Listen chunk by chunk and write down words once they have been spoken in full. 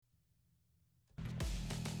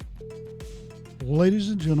Ladies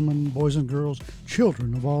and gentlemen, boys and girls,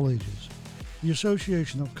 children of all ages, the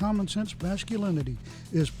Association of Common Sense Masculinity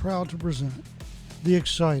is proud to present the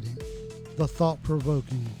exciting, the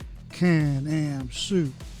thought-provoking Can-Am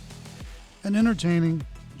Soup, an entertaining,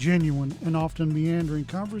 genuine, and often meandering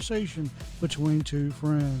conversation between two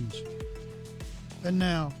friends. And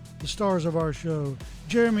now, the stars of our show,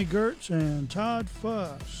 Jeremy Gertz and Todd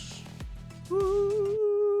Fuss.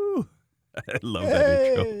 Woo! I love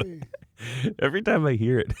that intro. Every time I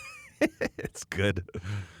hear it, it's good.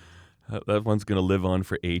 That one's going to live on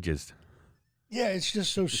for ages. Yeah, it's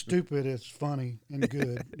just so stupid. It's funny and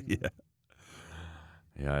good. Yeah.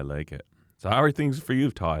 Yeah, I like it. So how are things for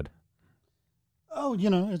you, Todd? Oh,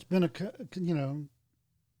 it's been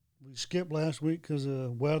we skipped last week because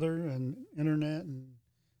of weather and internet and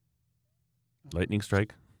Lightning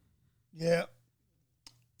strike? yeah.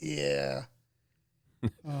 Yeah.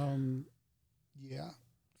 Yeah.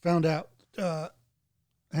 Found out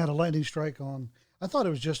had a lightning strike on. I thought it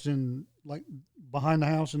was just in like behind the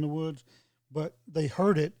house in the woods, but they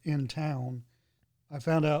heard it in town. I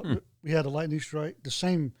found out we had a lightning strike, the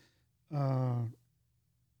same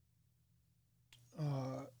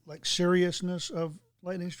like seriousness of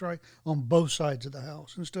lightning strike on both sides of the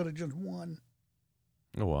house instead of just one.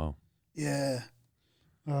 Oh, wow. Yeah.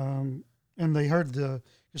 And they heard because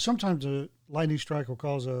sometimes a lightning strike will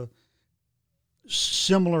cause a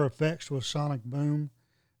similar effects to a sonic boom.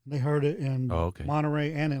 They heard it in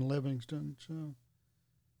Monterey and in Livingston. So,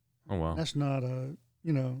 oh, wow. That's not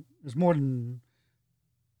it's more than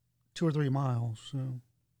 2 or 3 miles. So,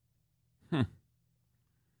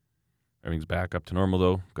 Everything's back up to normal,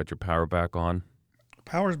 though. Got your power back on.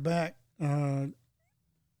 Power's back.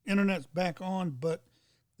 Internet's back on, but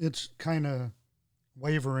it's kind of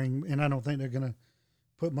wavering, and I don't think they're going to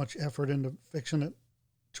put much effort into fixing it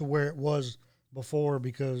to where it was before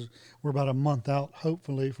because we're about a month out,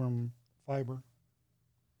 hopefully, from fiber.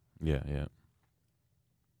 Yeah, yeah.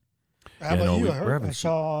 How about you? I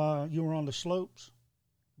saw you were on the slopes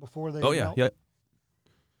before they. Oh yeah, yeah.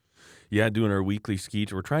 Yeah, doing our weekly ski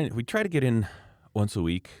tour. We try to get in once a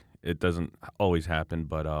week. It doesn't always happen,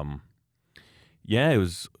 but yeah, it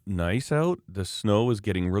was nice out. The snow was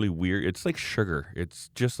getting really weird. It's like sugar. It's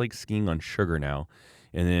just like skiing on sugar now.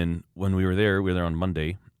 And then when we were there on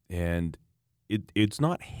Monday, and it's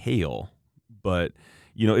not hail, but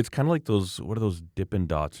it's kind of like those. What are those Dippin'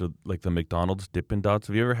 Dots? Or like the McDonald's Dippin' Dots.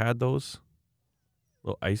 Have you ever had those?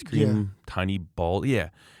 Little ice cream, tiny ball. Yeah.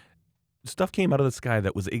 Stuff came out of the sky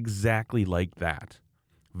that was exactly like that.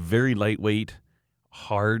 Very lightweight,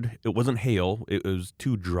 hard. It wasn't hail. It was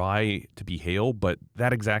too dry to be hail, but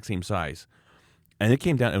that exact same size. And it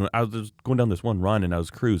came down, and I was going down this one run, and I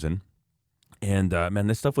was cruising. And, man,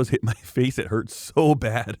 this stuff was hitting my face. It hurt so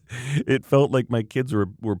bad. It felt like my kids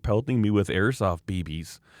were pelting me with airsoft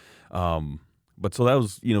BBs. But so that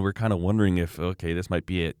was, we're kind of wondering if, okay, this might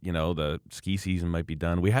be it. The ski season might be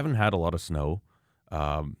done. We haven't had a lot of snow.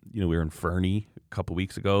 We were in Fernie a couple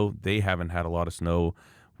weeks ago. They haven't had a lot of snow.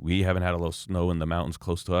 We haven't had a lot of snow in the mountains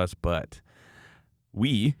close to us, but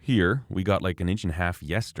we got like 1.5 inches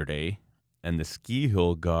yesterday, and the ski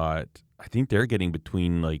hill I think they're getting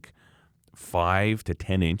between like 5 to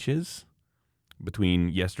 10 inches between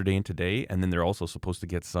yesterday and today. And then they're also supposed to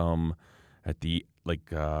get some at the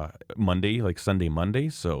Monday, like Sunday, Monday.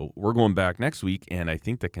 So we're going back next week, and I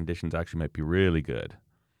think the conditions actually might be really good.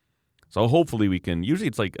 So hopefully we can, usually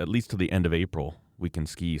it's like at least to the end of April we can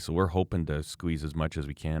ski. So we're hoping to squeeze as much as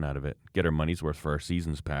we can out of it, get our money's worth for our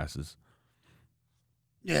season's passes.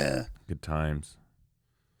 Yeah. Good times.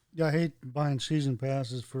 Yeah, I hate buying season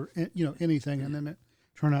passes for, anything, and then it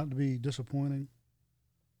turn out to be disappointing.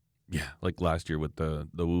 Yeah, like last year with the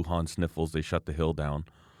Wuhan sniffles, they shut the hill down.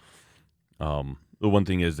 The one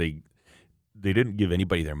thing is they didn't give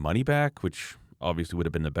anybody their money back, which obviously would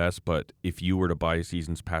have been the best, but if you were to buy a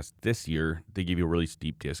season's pass this year, they give you a really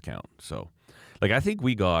steep discount. So, I think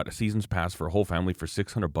we got a season's pass for a whole family for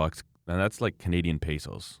 $600, and that's like Canadian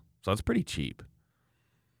pesos. So that's pretty cheap.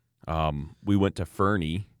 We went to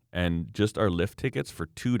Fernie, and just our lift tickets for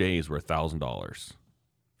 2 days were $1,000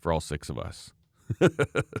 for all 6 of us. So,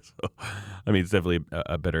 I mean, it's definitely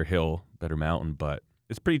a better hill, better mountain, but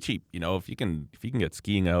it's pretty cheap. If you can get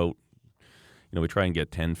skiing out, we try and get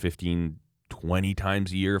 10, 15, 20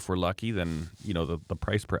 times a year if we're lucky, then the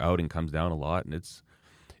price per outing comes down a lot, and it's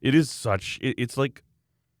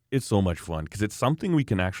so much fun because it's something we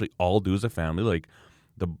can actually all do as a family. Like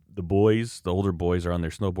the older boys are on their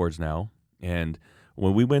snowboards now, and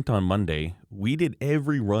when we went on Monday, we did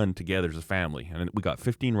every run together as a family, and we got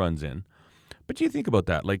 15 runs in. But you think about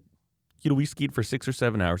that, we skied for 6 or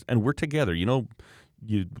 7 hours, and we're together.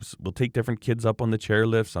 we'll take different kids up on the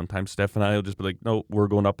chairlift. Sometimes Steph and I will just be like, no, we're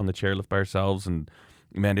going up on the chairlift by ourselves. And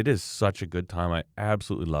man, it is such a good time. I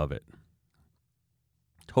absolutely love it.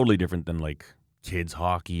 Totally different than like kids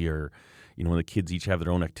hockey or, when the kids each have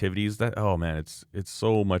their own activities. Oh man, it's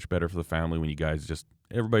so much better for the family when you guys just,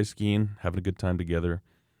 everybody's skiing, having a good time together.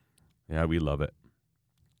 Yeah, we love it.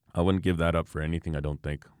 I wouldn't give that up for anything, I don't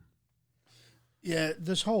think. Yeah,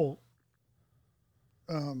 this whole,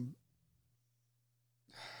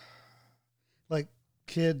 like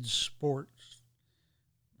kids sports,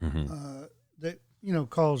 that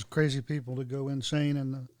cause crazy people to go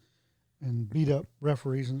insane and beat up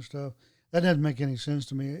referees and stuff. That doesn't make any sense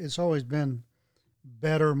to me. It's always been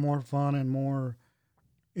better, more fun, and more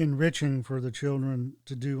enriching for the children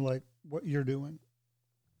to do like what you're doing.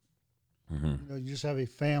 You just have a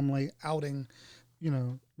family outing.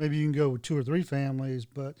 Maybe you can go with 2 or 3 families,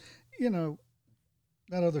 but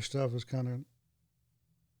that other stuff is kind of,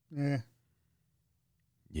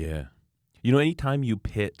 Yeah. Anytime you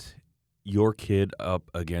pit your kid up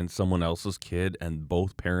against someone else's kid and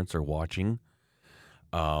both parents are watching,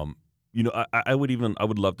 I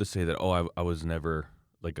would love to say that, I was never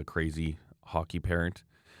like a crazy hockey parent.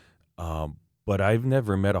 But I've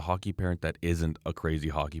never met a hockey parent that isn't a crazy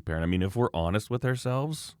hockey parent. I mean, if we're honest with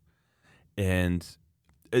ourselves, and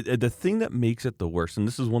the thing that makes it the worst, and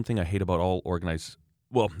this is one thing I hate about not all organized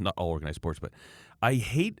sports, but I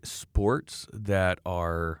hate sports that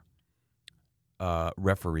are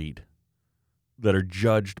refereed, that are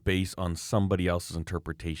judged based on somebody else's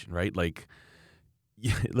interpretation, right? Like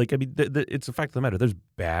I mean, it's a fact of the matter. There's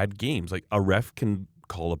bad games. Like a ref can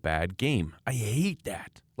call a bad game. I hate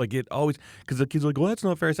that. Like it always, because the kids are like, well, that's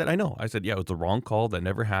not fair. I said, yeah, it was the wrong call. That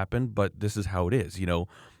never happened, but this is how it is.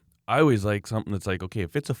 I always like something that's like, okay,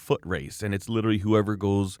 if it's a foot race and it's literally whoever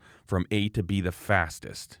goes from A to B the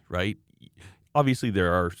fastest, right? Obviously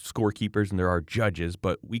there are scorekeepers and there are judges,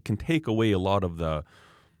 but we can take away a lot of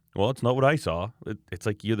it's not what I saw. It's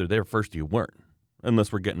like you're either there first or you weren't.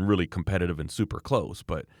 Unless we're getting really competitive and super close.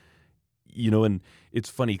 But, and it's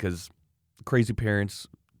funny because crazy parents,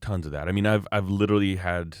 tons of that. I mean, I've literally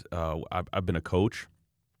had, I've been a coach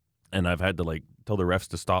and I've had to like tell the refs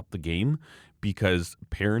to stop the game because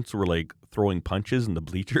parents were like throwing punches in the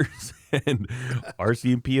bleachers and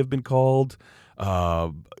RCMP have been called.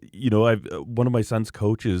 One of my son's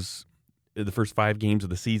coaches, the first 5 games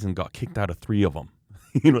of the season, got kicked out of 3 of them.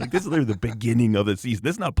 Like this is literally the beginning of the season.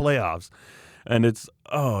 This is not playoffs. And it's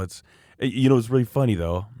really funny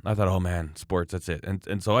though. I thought, oh man, sports, that's it.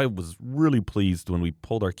 And so I was really pleased when we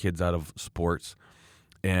pulled our kids out of sports,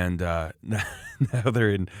 and now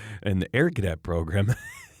they're in the Air Cadet program,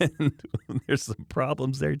 and there's some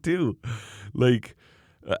problems there too. Like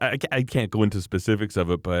I can't go into specifics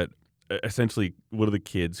of it, but essentially one of the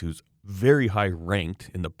kids who's very high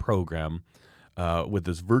ranked in the program, with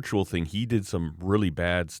this virtual thing, he did some really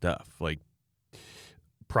bad stuff, like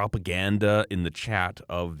propaganda in the chat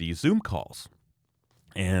of the Zoom calls.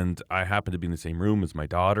 And I happened to be in the same room as my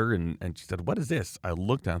daughter, and she said, what is this? I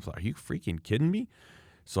looked at it and thought, are you freaking kidding me?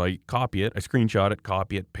 So I copy it, I screenshot it,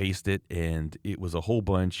 copy it, paste it, and it was a whole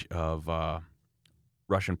bunch of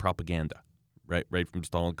Russian propaganda, right from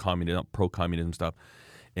Stalin, communism, pro-communism stuff.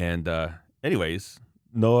 And anyways,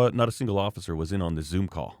 not a single officer was in on the Zoom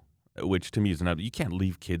call, which to me is you can't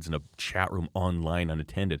leave kids in a chat room online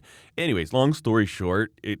unattended. Anyways, long story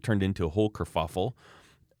short, it turned into a whole kerfuffle.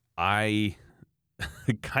 I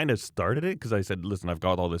kind of started it because I said, listen, I've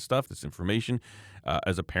got all this stuff, this information.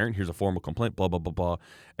 As a parent, here's a formal complaint, blah, blah, blah, blah.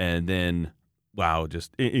 And then, wow,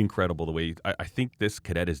 just incredible the way I think this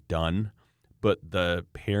cadet is done. But the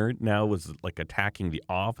parent now was like attacking the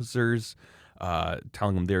officers,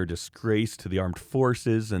 telling them they're a disgrace to the armed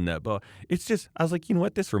forces, and that. But it's just, I was like, you know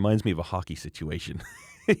what? This reminds me of a hockey situation.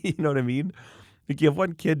 You know what I mean? Like you have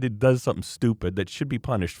one kid that does something stupid that should be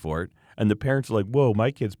punished for it, and the parents are like, whoa,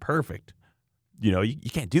 my kid's perfect. You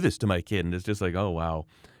can't do this to my kid. And it's just like, oh, wow.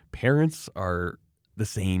 Parents are the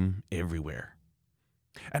same everywhere.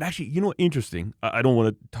 And actually, interesting. I don't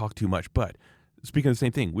want to talk too much, but speaking of the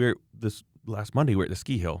same thing, this last Monday, we're at the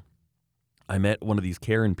ski hill. I met one of these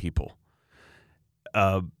Karen people.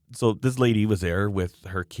 So this lady was there with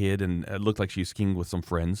her kid, and it looked like she was skiing with some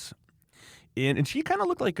friends. And she kind of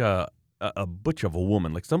looked like a butch of a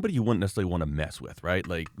woman, like somebody you wouldn't necessarily want to mess with, right?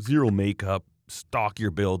 Like zero makeup, stockier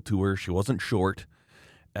build to her. She wasn't short.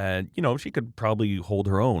 And, she could probably hold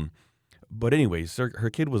her own. But anyways, her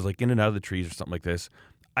kid was like in and out of the trees or something like this.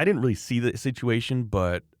 I didn't really see the situation,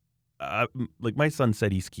 but like my son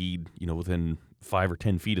said he skied, within 5 or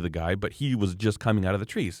 10 feet of the guy, but he was just coming out of the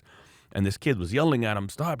trees. And this kid was yelling at him,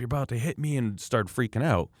 stop, you're about to hit me, and started freaking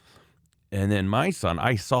out. And then my son,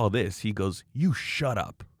 I saw this. He goes, "You shut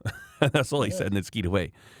up." That's all he said, and then skied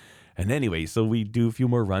away. And anyway, so we do a few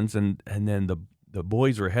more runs, and then the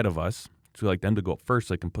boys were ahead of us. So we like them to go up first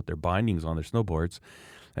so they can put their bindings on their snowboards.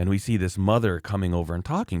 And we see this mother coming over and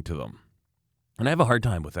talking to them. And I have a hard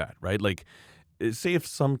time with that, right? Like, say if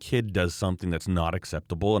some kid does something that's not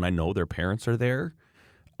acceptable and I know their parents are there,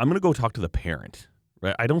 I'm going to go talk to the parent,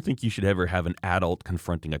 right? I don't think you should ever have an adult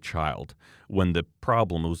confronting a child when the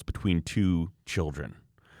problem was between two children.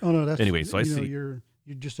 Oh no, that's Anyway, so I see. You're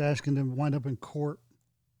just asking them to wind up in court.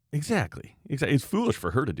 Exactly. It's foolish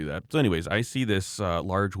for her to do that. So anyways, I see this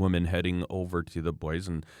large woman heading over to the boys,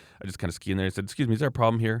 and I just kind of ski in there. I said, "Excuse me, is there a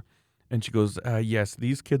problem here?" And she goes, "Yes,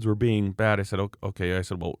 these kids were being bad." I said, "Okay." I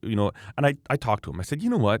said, "Well, and I talked to him. I said, you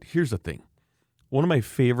know what? Here's the thing. One of my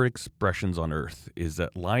favorite expressions on earth is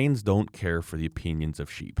that lions don't care for the opinions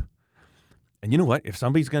of sheep. And you know what? If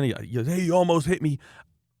somebody's going to, hey, you almost hit me.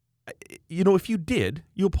 If you did,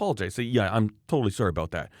 you apologize. Say, yeah, I'm totally sorry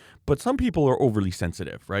about that. But some people are overly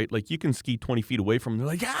sensitive, right? Like you can ski 20 feet away from them.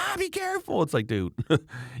 They're like, be careful. It's like, dude,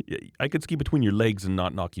 I could ski between your legs and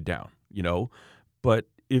not knock you down, But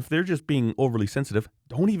if they're just being overly sensitive,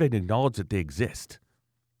 don't even acknowledge that they exist.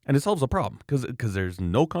 And it solves a problem because there's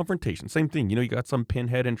no confrontation. Same thing, you got some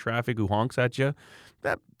pinhead in traffic who honks at you.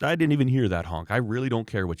 I didn't even hear that honk. I really don't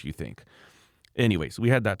care what you think. Anyways, we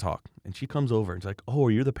had that talk, and she comes over and she's like, "Oh,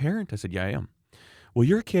 are you the parent?" I said, "Yeah, I am." "Well,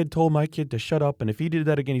 your kid told my kid to shut up, and if he did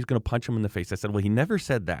that again, he's going to punch him in the face." I said, "Well, he never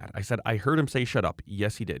said that." I said, "I heard him say shut up."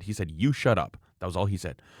 "Yes, he did." He said, "You shut up." That was all he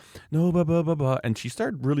said. "No, blah, blah, blah, blah." And she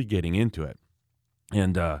started really getting into it.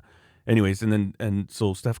 And anyways, and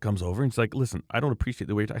so Steph comes over and she's like, "Listen, I don't appreciate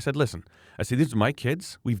the way." I said, "Listen," I said, "these are my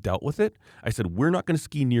kids. We've dealt with it." I said, "We're not going to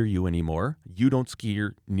ski near you anymore. You don't ski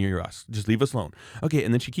near us. Just leave us alone." Okay,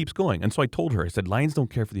 and then she keeps going. And so I told her, I said, "Lions don't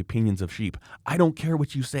care for the opinions of sheep. I don't care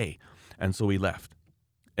what you say." And so we left.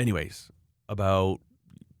 Anyways, about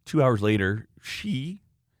 2 hours later, she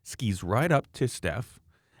skis right up to Steph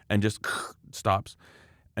and just stops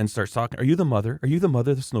and starts talking. "Are you the mother? Are you the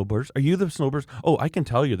mother of the snowboarders? Are you the snowboarders? Oh, I can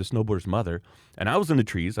tell you're the snowboarder's mother." And I was in the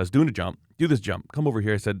trees. I was doing a jump. "Do this jump. Come over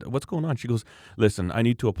here." I said, "What's going on?" She goes, "Listen, I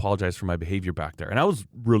need to apologize for my behavior back there." And I was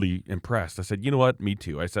really impressed. I said, "You know what? Me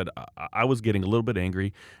too." I said, I was getting a little bit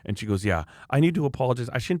angry. And she goes, "Yeah, I need to apologize.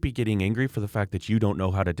 I shouldn't be getting angry for the fact that you don't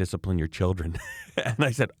know how to discipline your children." And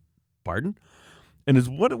I said, "Pardon?" And it's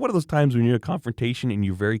one of those times when you're in a confrontation and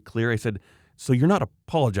you're very clear. I said, "So you're not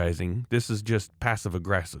apologizing. This is just passive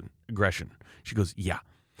aggression." She goes, "Yeah."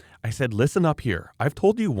 I said, "Listen up here. I've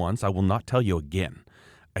told you once. I will not tell you again."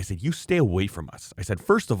 I said, "You stay away from us." I said,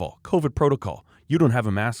 "First of all, COVID protocol. You don't have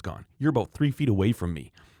a mask on. You're about 3 feet away from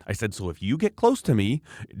me." I said, "So if you get close to me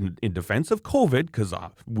in defense of COVID, because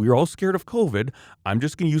we're all scared of COVID, I'm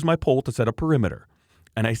just going to use my pole to set a perimeter."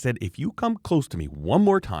 And I said, "If you come close to me one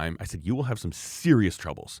more time," I said, "you will have some serious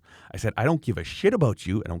troubles." I said, "I don't give a shit about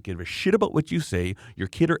you. I don't give a shit about what you say, your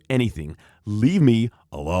kid or anything. Leave me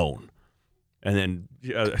alone." And then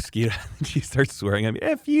she starts swearing at me,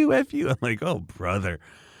 "F you, F you." I'm like, "Oh, brother."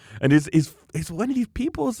 And it's one of these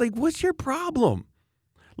people. It's like, what's your problem?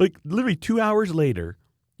 Like literally 2 hours later,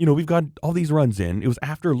 we've got all these runs in. It was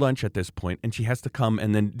after lunch at this point, and she has to come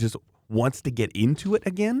and then just wants to get into it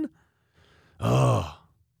again. Oh.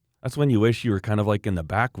 That's when you wish you were kind of like in the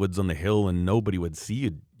backwoods on the hill and nobody would see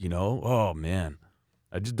you, Oh, man.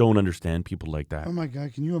 I just don't understand people like that. Oh, my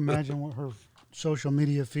God. Can you imagine what her social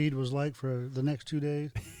media feed was like for the next 2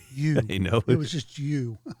 days? You. I know. It was just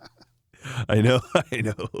you. I know.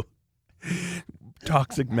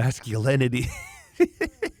 Toxic masculinity.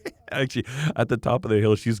 Actually, at the top of the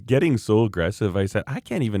hill, she's getting so aggressive. I said, "I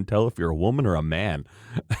can't even tell if you're a woman or a man."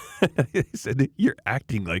 I said, "You're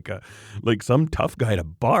acting like some tough guy at a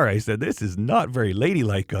bar." I said, "This is not very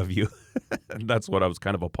ladylike of you." And that's what I was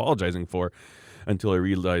kind of apologizing for until I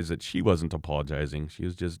realized that she wasn't apologizing. She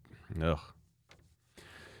was just, ugh.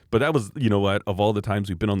 But that was, what, of all the times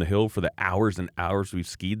we've been on the hill for the hours and hours we've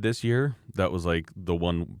skied this year, that was like the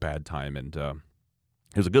one bad time. And it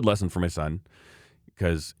was a good lesson for my son.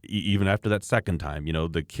 Because even after that second time,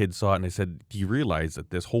 the kid saw it and I said, "Do you realize that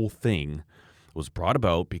this whole thing was brought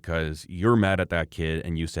about because you're mad at that kid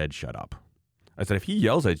and you said, shut up?" I said, "If he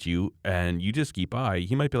yells at you and you just keep by,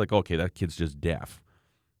 he might be like, okay, that kid's just deaf.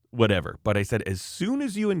 Whatever." But I said, as soon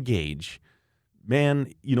as you engage,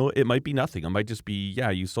 man, it might be nothing. It might just be, yeah,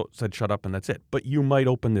 you said shut up and that's it. But you might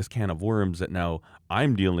open this can of worms that now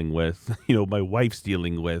I'm dealing with, my wife's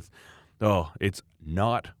dealing with. Oh, it's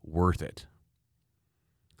not worth it.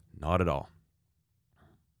 Not at all.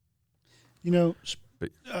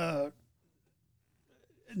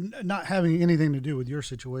 Not having anything to do with your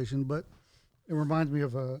situation, but it reminds me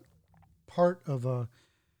of a part of a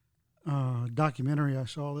documentary I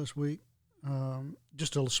saw this week.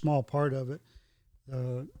 Just a small part of it.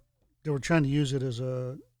 They were trying to use it as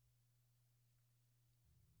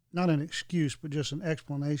not an excuse, but just an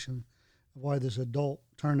explanation of why this adult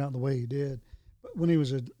turned out the way he did. But when he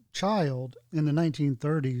was a child in the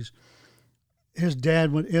 1930s, his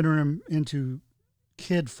dad would enter him into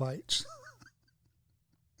kid fights.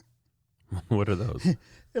 What are those?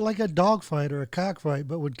 Like a dog fight or a cockfight,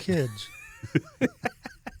 but with kids.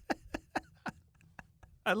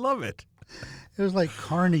 I love it. It was like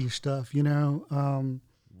carny stuff, you know.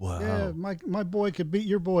 Wow. Yeah, my boy could beat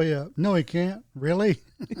your boy up. No, he can't. Really?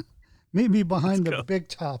 Meet me behind the big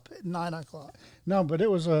top at 9:00. No, but it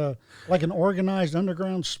was like an organized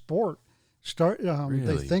underground sport. Really?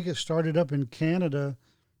 They think it started up in Canada.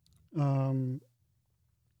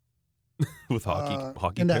 With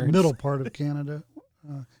hockey in that parents? middle part of Canada,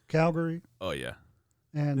 Calgary. Oh yeah.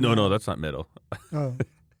 And No, that's not middle. Oh.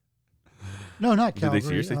 No, not Did Calgary. they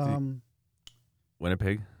seriously think-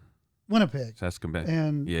 Winnipeg, Winnipeg. Saskatchewan.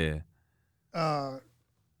 And Yeah.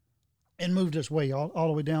 and moved its way all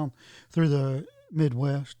the way down through the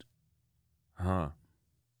Midwest. Huh.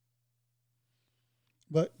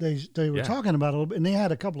 But they were Yeah. talking about it a little bit, and they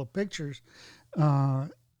had a couple of pictures.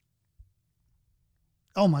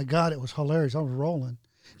 Oh my God, it was hilarious. I was rolling.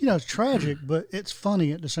 You know, it's tragic, but it's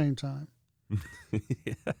funny at the same time.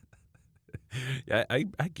 Yeah,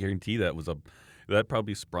 I guarantee that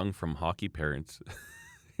probably sprung from hockey parents.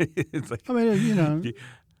 It's like, I mean, you know,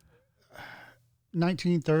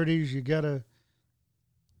 1930s, you gotta,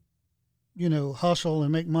 you know, hustle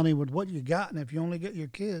and make money with what you got, and if you only get your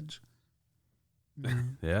kids.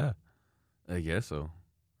 yeah, I guess so.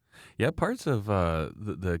 Yeah, parts of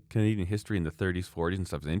the Canadian history in the 30s, 40s, and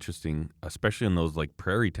stuff is interesting, especially in those like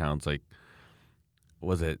prairie towns. Like,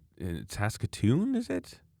 was it in Saskatoon? Is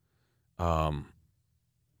it?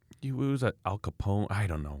 It was at Al Capone. I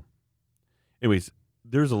don't know. Anyways,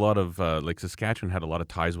 there's a lot of like Saskatchewan had a lot of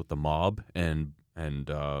ties with the mob and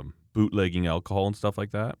bootlegging alcohol and stuff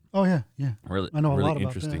like that. Oh yeah, yeah. Really, I know a really lot about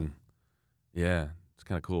interesting. Yeah, it's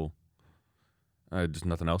kind of cool. Just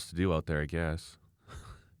nothing else to do out there, I guess.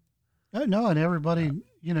 No, and everybody,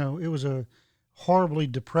 you know, it was a horribly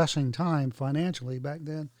depressing time financially back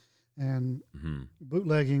then, and Hmm.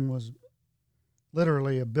 bootlegging was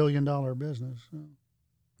literally $1 billion business. So.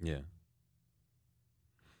 Yeah.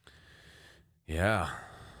 Yeah.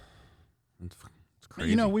 It's crazy.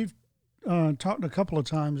 You know, we've talked a couple of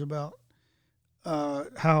times about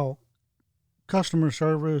how customer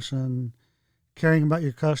service and caring about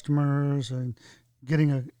your customers and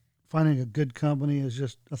finding a good company is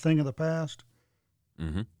just a thing of the past.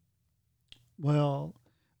 Mm-hmm. Well,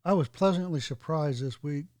 I was pleasantly surprised this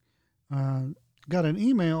week. Got an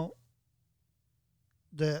email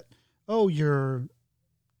that, your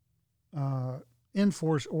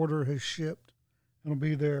in-force order has shipped. It'll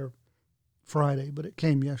be there Friday, but it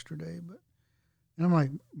came yesterday. And I'm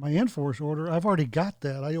like, my in-force order, I've already got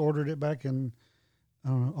that. I ordered it back in, I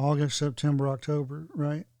don't know, August, September, October,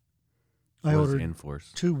 right? I What is ordered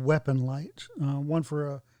Enforce? 2 weapon lights, one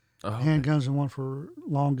for Okay. handguns and one for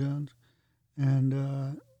long guns. And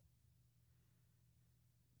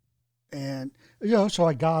you know, so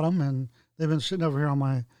I got them, and they've been sitting over here on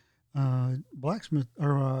my blacksmith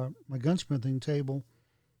or my gunsmithing table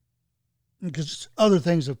because other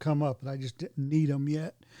things have come up and I just didn't need them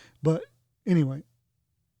yet. But anyway,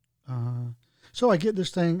 so I get this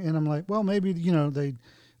thing and I'm like, well, maybe, you know,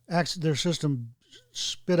 their system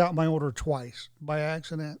spit out my order twice by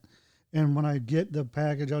accident. And when I get the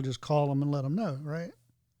package, I'll just call them and let them know, right?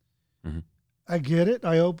 Mm-hmm. I get it,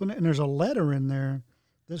 I open it, and there's a letter in there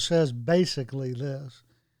that says basically this: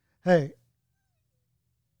 hey,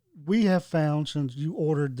 we have found since you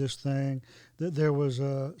ordered this thing that there was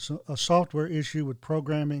a software issue with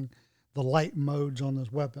programming the light modes on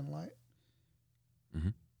this weapon light. Mm-hmm.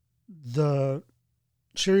 The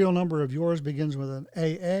serial number of yours begins with an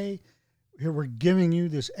AA. Here we're giving you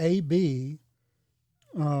this AB.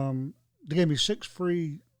 They gave me 6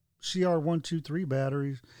 free CR123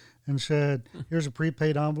 batteries and said, here's a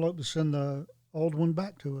prepaid envelope to send the old one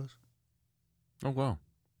back to us. Oh, wow.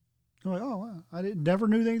 I'm like, oh, wow. I never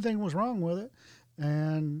knew anything was wrong with it.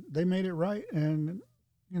 And they made it right. And,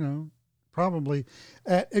 you know, probably,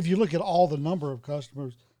 if you look at all the number of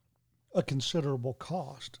customers, a considerable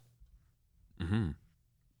cost. Mm-hmm.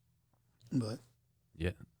 But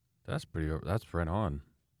Yeah, that's right on.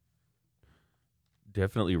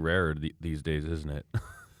 Definitely rarer these days, isn't it?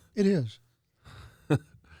 it is.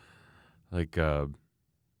 Like,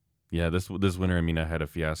 yeah, this winter, I mean, I had a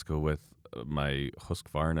fiasco with my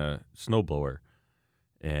Husqvarna snowblower,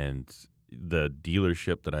 and the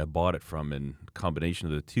dealership that I bought it from, and combination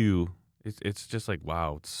of the two, it's just like,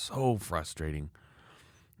 wow, it's so frustrating.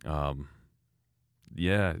 Um,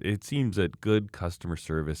 yeah, it seems that good customer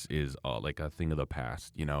service is like a thing of the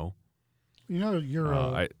past, you know? You know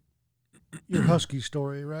I your Husky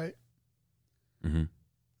story, right? hmm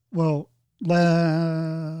Well,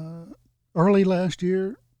 early last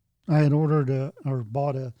year, I had or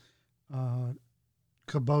bought a uh,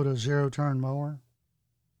 Kubota zero turn mower,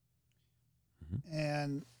 hmm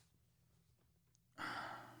and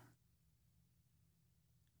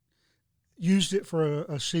used it for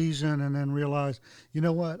a season, and then realized, you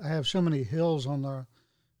know what? I have so many hills on the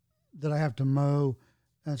that I have to mow,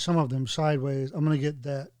 and some of them sideways. I'm going to get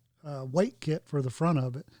that weight kit for the front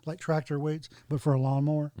of it, like tractor weights, but for a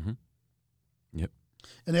lawnmower. hmm Yep.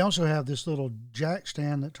 And they also have this little jack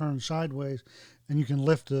stand that turns sideways, and you can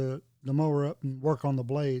lift the mower up and work on the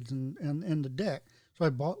blades and the deck. So I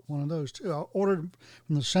bought one of those too. I ordered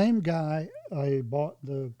from the same guy I bought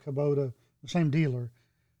the Kubota, the same dealer,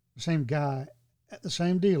 the same guy at the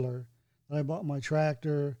same dealer that I bought my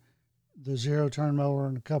tractor, the zero turn mower,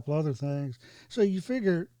 and a couple other things. So you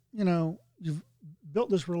figure, you've built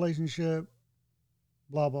this relationship,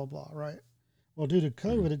 blah, blah, blah, right? Well, due to hmm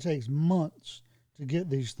COVID, it takes months to get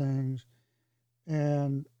these things.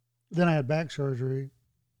 And then I had back surgery,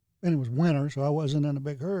 and it was winter, so I wasn't in a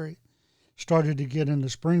big hurry. Started to get into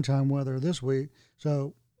springtime weather this week.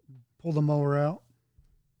 So pull the mower out,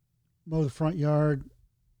 mow the front yard,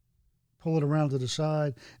 pull it around to the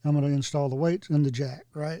side. I'm going to install the weights and the jack,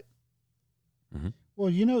 right? hmm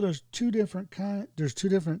Well, there's two different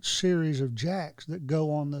series of jacks that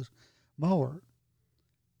go on this mower.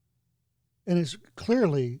 And it's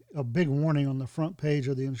clearly a big warning on the front page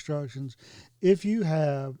of the instructions. If you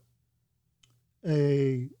have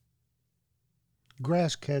a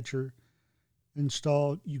grass catcher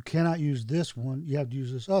installed, you cannot use this one. You have to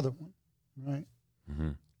use this other one, right?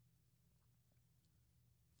 hmm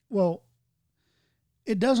Well,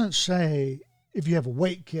 it doesn't say if you have a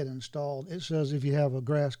weight kit installed. It says if you have a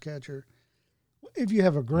grass catcher. If you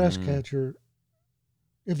have a grass mm catcher,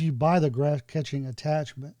 if you buy the grass catching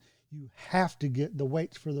attachment, you have to get the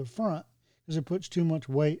weights for the front because it puts too much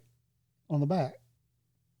weight on the back.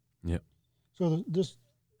 Yep. So this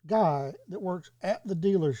guy that works at the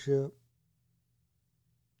dealership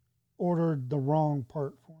ordered the wrong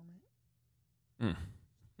part for me. Mm.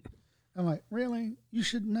 I'm like, really? You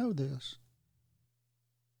should know this.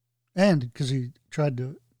 And because he tried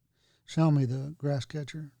to sell me the grass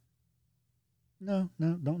catcher. No,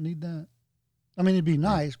 don't need that. I mean, it'd be Yeah.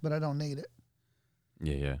 nice, but I don't need it.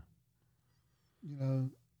 Yeah. Yeah. You know.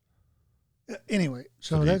 Anyway,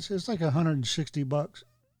 So so do you, it's like $160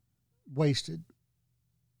 wasted.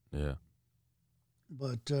 yeah.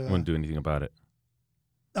 But Wouldn't do anything about it.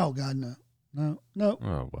 oh God, no,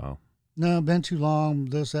 Oh wow. no. Been too long.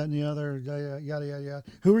 This, that, and the other. Yada yada yada. Yada.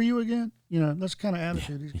 Who are you again? That's the kind of Yeah.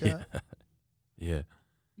 attitude he's Yeah. got. Yeah.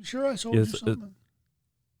 You sure I sold you Yes. something?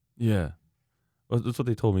 Yeah. Well, that's what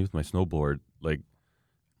they told me with my snowboard. Like,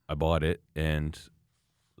 I bought it, and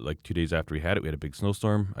like 2 days after we had it, we had a big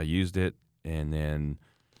snowstorm. I used it, and then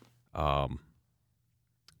um,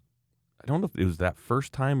 I don't know if it was that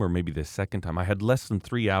first time or maybe the second time. I had less than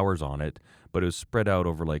 3 hours on it, but it was spread out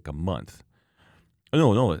over like a month.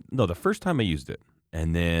 No. The first time I used it,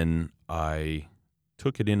 and then I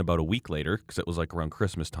took it in about a week later because it was like around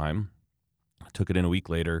Christmas time. I took it in a week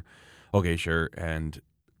later. Okay, sure, and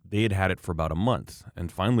they had it for about a month,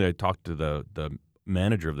 and finally I talked to the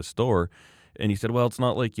manager of the store, and he said, "Well, it's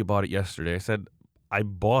not like you bought it yesterday." I said, "I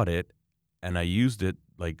bought it, and I used it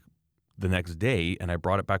like the next day, and I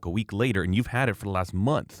brought it back a week later, and you've had it for the last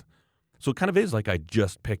month. So it kind of is like I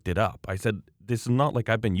just picked it up." I said, "This is not like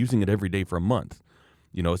I've been using it every day for a month."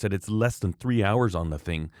 I said, "It's less than 3 hours on the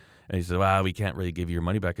thing." And he said, "Well, we can't really give you your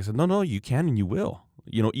money back." I said, No, you can and you will.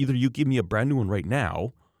 Either you give me a brand new one right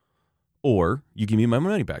now, or you give me my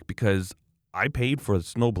money back because I paid for the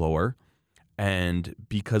snowblower, and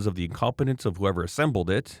because of the incompetence of whoever assembled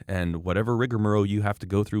it and whatever rigmarole you have to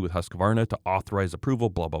go through with Husqvarna to authorize approval,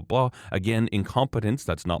 blah, blah, blah. Again, incompetence,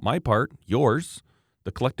 that's not my part, yours,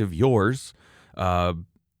 the collective yours.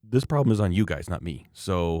 This problem is on you guys, not me.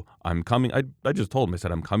 So I'm coming. I just told him, I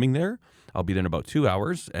said, I'm coming there. I'll be there in about 2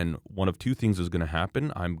 hours, and one of two things is going to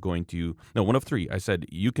happen. One of three. I said,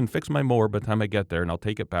 you can fix my mower by the time I get there, and I'll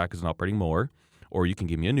take it back as an operating mower, or you can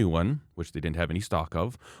give me a new one, which they didn't have any stock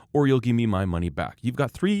of, or you'll give me my money back. You've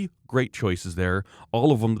got three great choices there,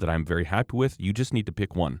 all of them that I'm very happy with. You just need to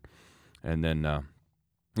pick one. And then,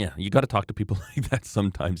 yeah, you got to talk to people like that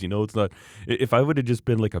sometimes. It's not, if I would have just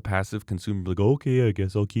been like a passive consumer, like, okay, I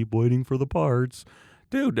guess I'll keep waiting for the parts.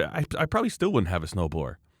 Dude, I probably still wouldn't have a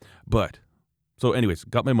snowblower. But, so anyways,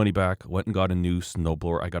 got my money back, went and got a new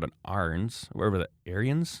snowblower. I got an Arns, wherever the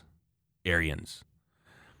Arians? Arians.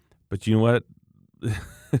 But you know what?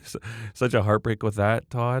 Such a heartbreak with that,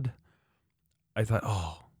 Todd. I thought,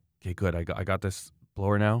 oh, okay, good. I got this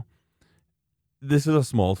blower now. This is a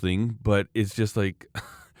small thing, but it's just like,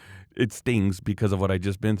 it stings because of what I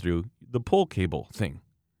just been through. The pull cable thing.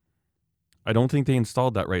 I don't think they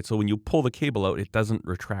installed that right. So when you pull the cable out, it doesn't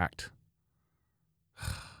retract.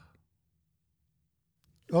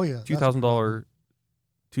 Oh yeah, $2,000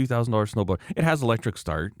 snowblower. It has electric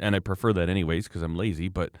start, and I prefer that anyways because I'm lazy.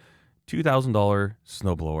 But $2,000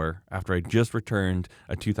 snowblower after I just returned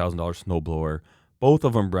a $2,000 snowblower. Both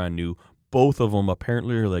of them brand new. Both of them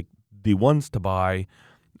apparently are like the ones to buy.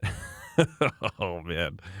 Oh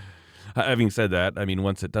man. Having said that, I mean,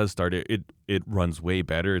 once it does start, it runs way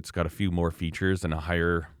better. It's got a few more features and a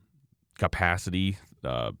higher capacity.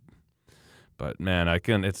 But man,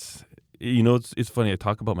 it's funny. I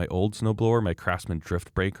talk about my old snowblower, my Craftsman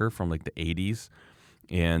Drift Breaker from like the 80s.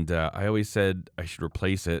 And I always said I should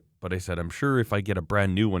replace it. But I said, I'm sure if I get a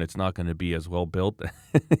brand new one, it's not going to be as well built.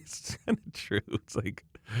 It's kind of true. It's like,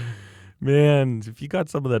 man, if you got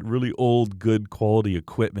some of that really old, good quality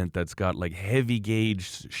equipment that's got like heavy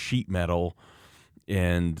gauge sheet metal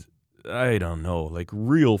and I don't know, like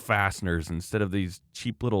real fasteners instead of these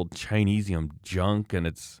cheap little Chinesium junk, and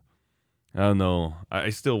I don't know.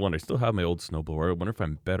 I still have my old snowblower. I wonder if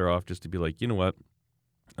I'm better off just to be like, you know what?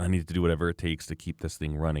 I need to do whatever it takes to keep this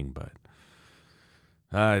thing running, but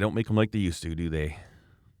I don't make them like they used to, do they?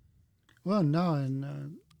 Well, no,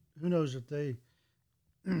 and who knows if they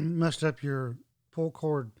messed up your pull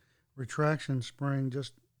cord retraction spring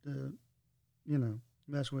just to,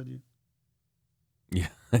 mess with you. Yeah,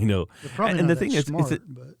 I know. They're probably And not the thing that is, smart,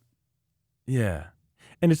 but yeah.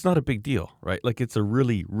 And it's not a big deal, right? Like it's a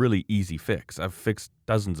really, really easy fix. I've fixed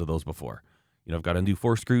dozens of those before. I've got to undo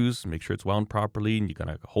 4 screws, make sure it's wound properly, and you got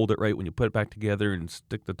to hold it right when you put it back together and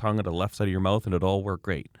stick the tongue at the left side of your mouth, and it'll all work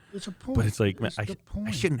great. it's a point. But it's like, man, the point.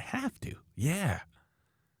 I shouldn't have to. Yeah.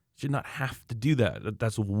 Should not have to do that.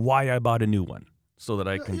 That's why I bought a new one, so that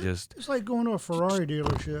I can just... It's like going to a Ferrari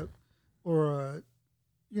dealership or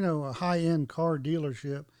a high-end car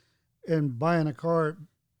dealership and buying a car,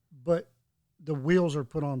 but the wheels are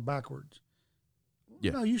put on backwards.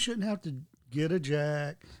 Yeah. No, you shouldn't have to get a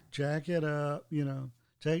jack it up,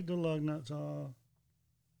 take the lug nuts off.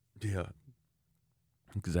 Yeah.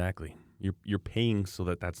 Exactly. You're paying so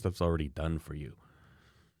that stuff's already done for you.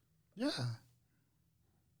 Yeah.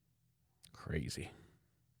 Crazy.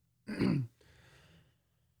 Have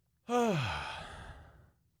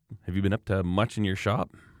you been up to much in your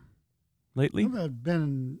shop lately? I've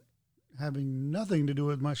been having nothing to do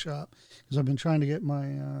with my shop because I've been trying to get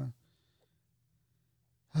my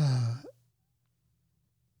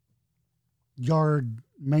yard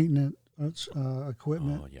maintenance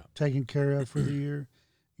equipment taken care of for the year.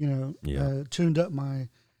 Tuned up my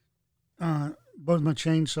both my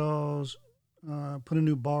chainsaws, put a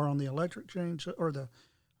new bar on the electric chainsaw or the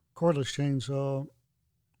cordless chainsaw,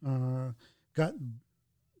 got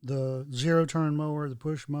the zero turn mower, the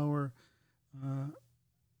push mower.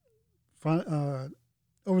 Over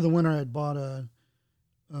the winter, I had bought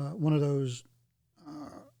one of those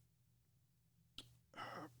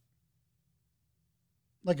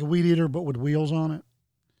like a weed eater, but with wheels on it.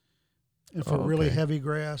 And for really heavy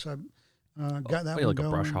grass, I got that one like going.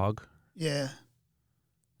 A brush hog? Yeah.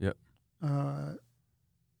 Yep.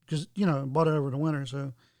 Because bought it over the winter,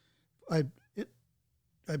 so I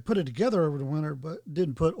put it together over the winter, but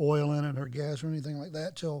didn't put oil in it or gas or anything like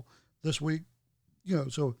that till this week.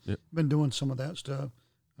 So been doing some of that stuff.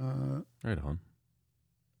 Right on.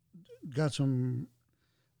 Got some.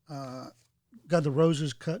 Got the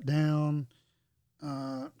roses cut down,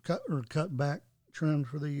 cut back, trimmed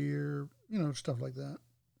for the year. Stuff like that.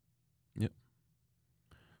 Yep.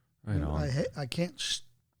 Right on. I can't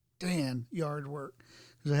stand yard work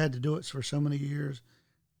because I had to do it for so many years.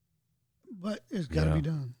 But it's got to be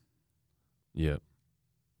done. Yep.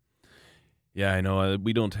 Yeah, I know.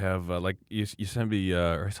 We don't have like you sent me.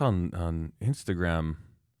 Or I saw on Instagram,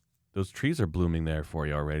 those trees are blooming there for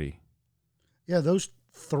you already. Yeah, those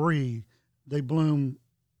 3, they bloom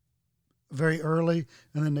very early,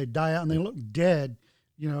 and then they die out, and they look dead.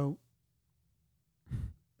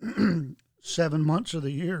 7 months of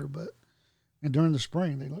the year, and during the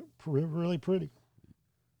spring they look really pretty.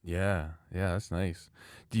 Yeah, that's nice.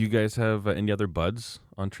 Do you guys have any other buds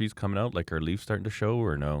on trees coming out? Like are leaves starting to show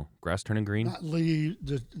or no? Grass turning green? Not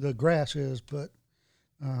leaves, the grass is, but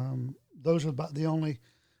those are about the only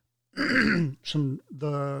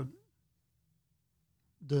the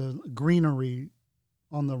the greenery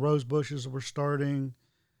on the rose bushes were starting.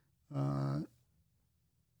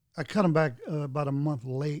 I cut them back about a month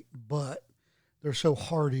late, but they're so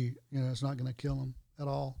hardy, it's not going to kill them at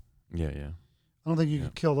all. Yeah, yeah. I don't think you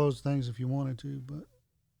could kill those things if you wanted to, but.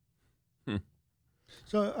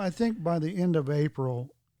 So I think by the end of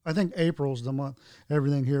April, I think April's the month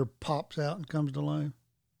everything here pops out and comes to life.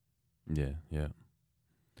 Yeah, yeah.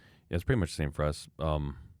 Yeah, it's pretty much the same for us.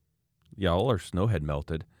 All our snow had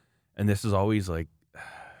melted, and this is always like,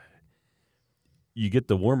 you get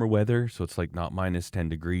the warmer weather, so it's like not minus 10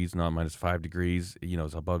 degrees, not minus 5 degrees.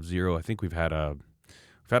 It's above zero. I think we've had a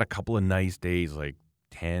couple of nice days, like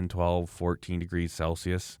 10, 12, 14 degrees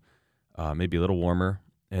Celsius, maybe a little warmer.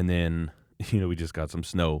 And then, we just got some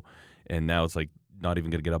snow, and now it's like not even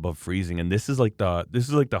going to get above freezing. And this is like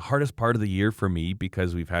the hardest part of the year for me,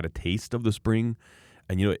 because we've had a taste of the spring,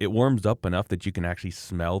 and it warms up enough that you can actually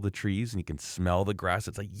smell the trees and you can smell the grass.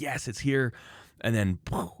 It's like, yes, it's here. And then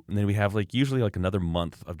we have usually another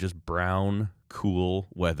month of just brown, cool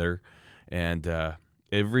weather. And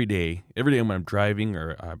every day when I'm driving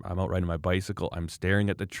or I'm out riding my bicycle, I'm staring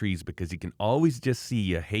at the trees, because you can always just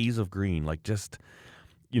see a haze of green. I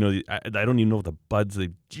don't even know if the buds,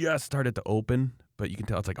 they've just started to open, but you can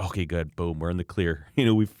tell it's like, okay, good, boom, we're in the clear.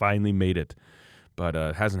 We finally made it. But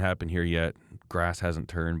it hasn't happened here yet. Grass hasn't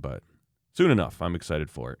turned, but soon enough, I'm excited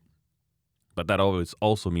for it. But that always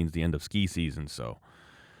also means the end of ski season, so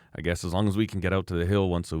I guess as long as we can get out to the hill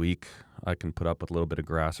once a week, I can put up with a little bit of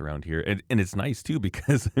grass around here. And it's nice, too,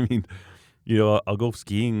 because, I'll go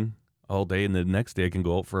skiing all day, and the next day I can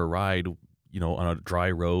go out for a ride, on a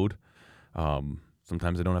dry road.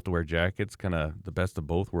 Sometimes I don't have to wear jackets, kind of the best of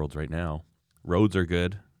both worlds right now. Roads are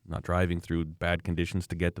good, not driving through bad conditions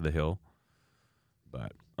to get to the hill.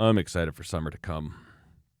 But I'm excited for summer to come.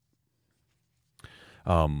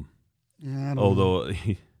 Yeah, although,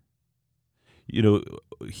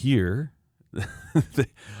 here,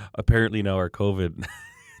 apparently now our COVID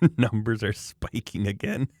numbers are spiking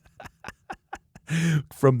again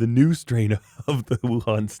from the new strain of the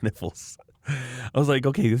Wuhan sniffles. I was like,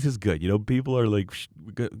 okay, this is good. People are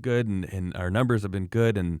good, and our numbers have been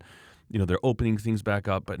good, and they're opening things back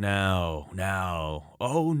up. But now,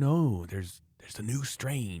 oh no, there's a new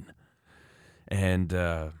strain, and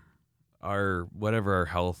our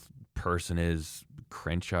health person is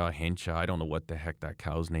Henshaw. I don't know what the heck that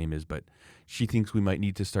cow's name is, but she thinks we might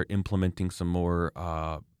need to start implementing some more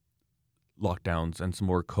lockdowns and some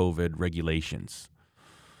more COVID regulations.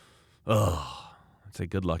 Ugh. I'd say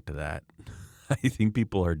good luck to that. I think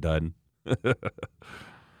people are done.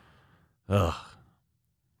 Ugh.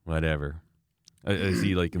 Whatever. I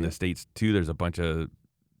see in the States too, there's a bunch of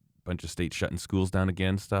states shutting schools down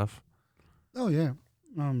again stuff. Oh yeah.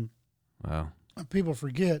 Wow. People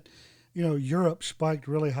forget, Europe spiked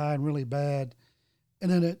really high and really bad, and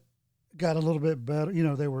then it got a little bit better.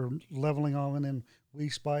 They were leveling off, and then we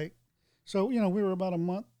spiked. So, we were about a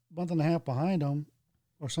month and a half behind them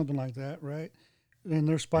or something like that, right? And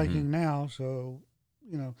they're spiking now, so,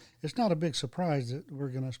 it's not a big surprise that we're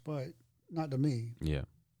going to spike. Not to me. Yeah.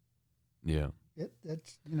 Yeah.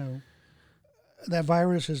 That's, that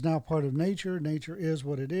virus is now part of nature. Nature is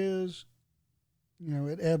what it is.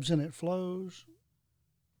 It ebbs and it flows.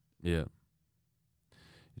 Yeah.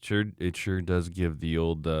 It sure does give the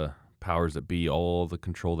old powers that be all the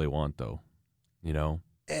control they want, though.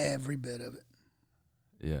 Every bit of it.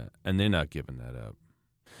 Yeah, and they're not giving that up.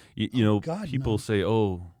 God, people no. say,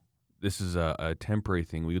 "Oh, this is a temporary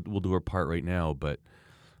thing. We'll do our part right now." But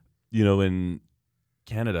in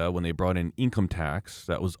Canada, when they brought in income tax,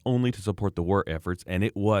 that was only to support the war efforts, and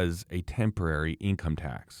it was a temporary income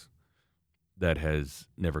tax that has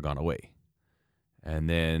never gone away. And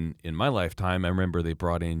then in my lifetime, I remember they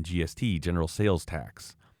brought in GST, General Sales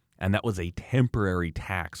Tax, and that was a temporary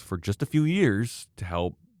tax for just a few years to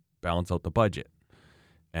help balance out the budget.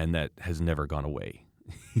 And that has never gone away.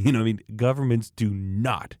 Governments do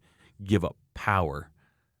not give up power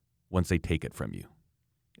once they take it from you.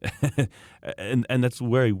 and that's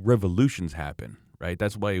where revolutions happen, right?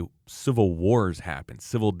 That's why civil wars happen,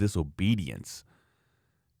 civil disobedience.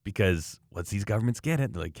 Because once these governments get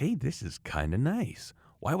it, they're like, hey, this is kind of nice.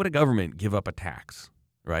 Why would a government give up a tax,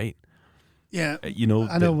 right? Yeah.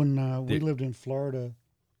 I know when we lived in Florida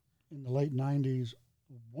in the late 90s,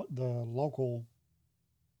 the local,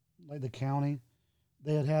 the county,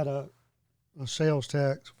 they had a sales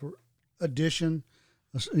tax for addition,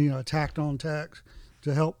 a tacked-on tax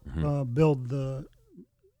to help build the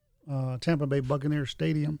Tampa Bay Buccaneers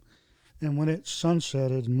Stadium. And when it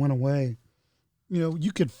sunsetted and went away,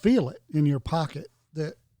 you could feel it in your pocket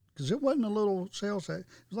because it wasn't a little sales tax.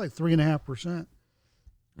 It was like 3.5%.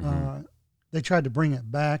 Hmm. They tried to bring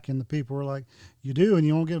it back, and the people were like, "You do, and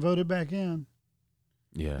you won't get voted back in."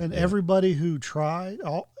 Yeah, And yeah. everybody who tried,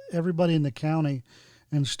 everybody in the county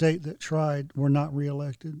and state that tried, were not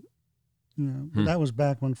reelected. But Hmm. that was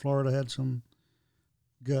back when Florida had some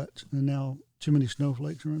guts, and now too many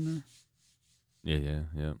snowflakes are in there. Yeah,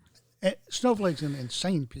 yeah, yeah. Snowflakes and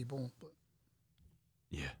insane people. But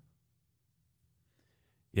Yeah.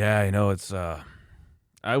 Yeah, I know it's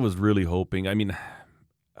I was really hoping. I mean,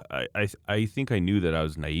 I think I knew that I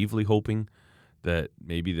was naively hoping that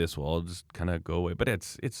maybe this will all just kind of go away, but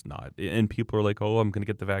it's not. And people are like, "Oh, I'm going to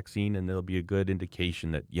get the vaccine and it'll be a good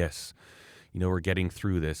indication that yes, we're getting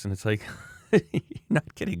through this." And it's like you're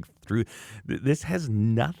not getting through. This has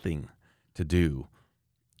nothing to do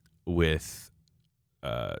with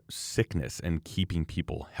sickness and keeping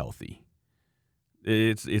people healthy.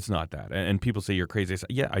 It's not that. And people say you're crazy. I say,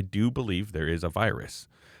 yeah, I do believe there is a virus,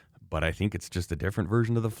 but I think it's just a different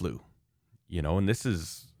version of the flu. And this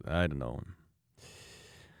is I don't know.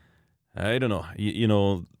 I don't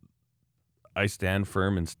know. I stand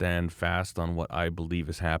firm and stand fast on what I believe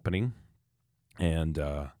is happening, and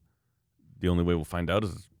the only way we'll find out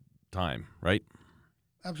is time, right?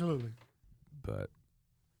 absolutely. But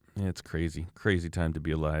yeah, it's crazy, crazy time to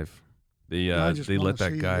be alive. They I uh, just they want let to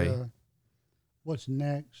that see guy. what's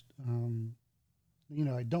next.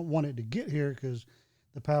 I don't want it to get here because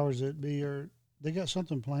the powers that be they got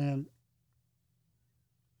something planned.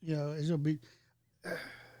 It'll be.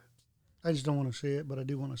 I just don't want to see it, but I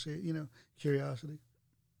do want to see it. Curiosity.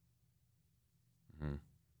 Mhm.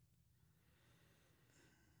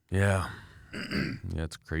 Yeah, yeah,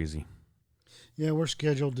 it's crazy. Yeah, we're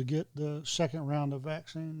scheduled to get the second round of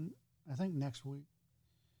vaccine. I think next week.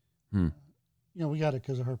 Hmm. We got it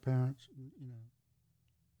because of her parents.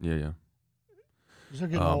 Yeah, yeah. 'Cause they're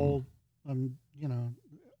getting Um. old.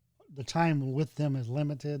 The time with them is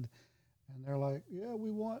limited, and they're like, "Yeah, we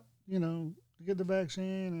want to get the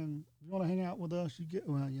vaccine, and if you want to hang out with us, you get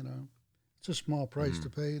it's a small price Mhm. to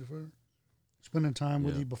pay for spending time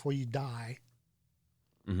with Yeah. you before you die."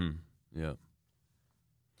 Mhm. Yeah.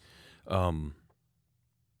 Um.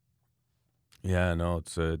 Yeah. No,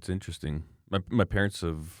 it's interesting. My parents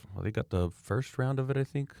they got the first round of it, I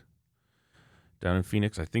think, down in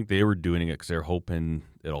Phoenix. I think they were doing it because they're hoping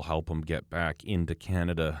it'll help them get back into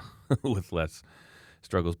Canada with less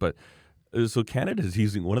struggles. But so Canada's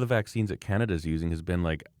using one of the vaccines that Canada's using has been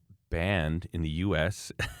like banned in the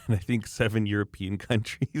U.S. and I think 7 European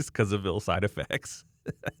countries because of ill side effects.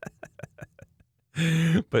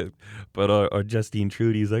 but our Justine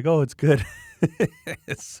Trudeau's like, oh, it's good.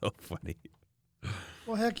 It's so funny.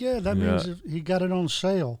 Well, heck yeah, that Yeah, means if he got it on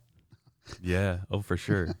sale. yeah. Oh, for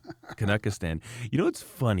sure. Kanakistan. It's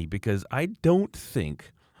funny because I don't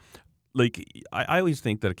think like I always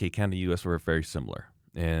think that okay, Canada and U.S. were very similar,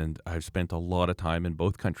 and I've spent a lot of time in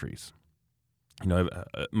both countries.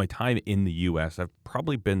 My time in the U.S. I've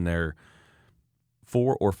probably been there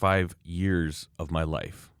 4 or 5 years of my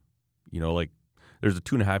life. Like there's a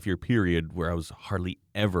 2.5 year period where I was hardly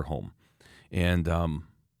ever home, and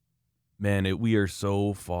man, we are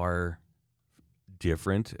so far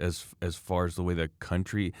different as far as the way the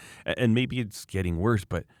country, and maybe it's getting worse,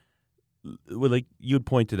 but well, like you had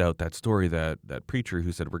pointed out that story that preacher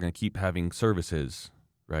who said we're going to keep having services,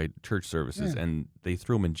 right, church services, Yeah, and they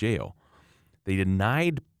threw him in jail. They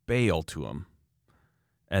denied bail to him,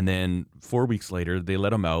 and then 4 weeks later they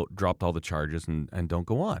let him out, dropped all the charges, and don't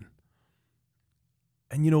go on.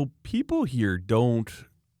 And people here don't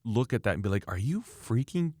look at that and be like, "Are you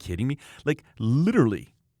freaking kidding me?" Like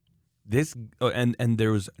literally, this and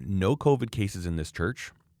there was no COVID cases in this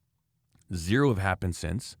church. Zero have happened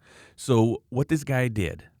since. So what this guy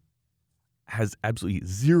did has absolutely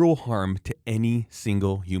zero harm to any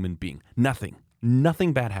single human being. Nothing.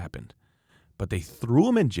 Nothing bad happened. But they threw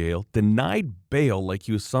him in jail, denied bail like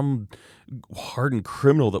he was some hardened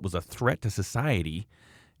criminal that was a threat to society.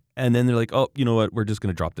 And then they're like, oh, you know what? We're just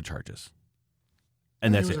going to drop the charges.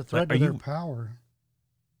 And yeah, he that's was a it. Like, threat are to their you, power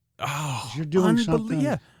because oh, you're doing unbelievable. something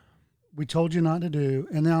Yeah. we told you not to do,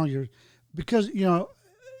 and now because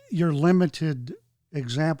your limited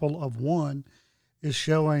example of one is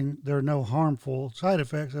showing there are no harmful side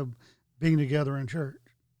effects of being together in church.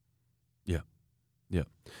 Yeah. Yeah.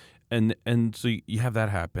 And so you have that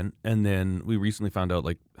happen. And then we recently found out,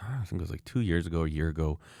 like, I think it was like 2 years ago, a year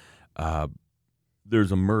ago, uh,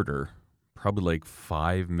 there's a murder probably like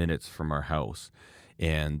 5 minutes from our house.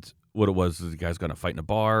 And what it was is the guys got in a fight in a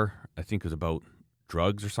bar. I think it was about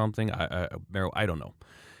drugs or something. I don't know.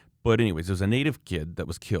 But anyways, there's a native kid that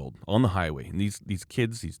was killed on the highway. And these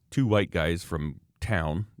kids, these two white guys from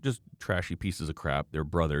town, just trashy pieces of crap, they're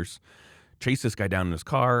brothers, chase this guy down in his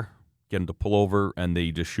car, get him to pull over, and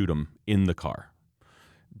they just shoot him in the car,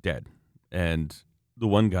 dead. And the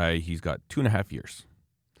one guy, he's got 2.5 years.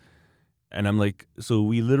 And I'm like, so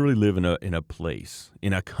we literally live in a place,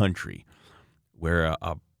 in a country, where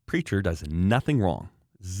a preacher does nothing wrong.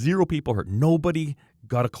 0 people hurt. Nobody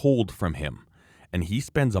got a cold from him. And he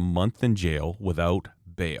spends a month in jail without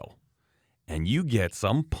bail. And you get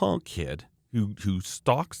some punk kid who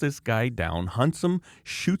stalks this guy down, hunts him,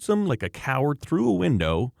 shoots him like a coward through a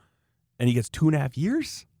window, and he gets 2.5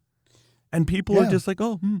 years? And people are just like,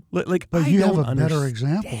 oh, like, but I you don't have a better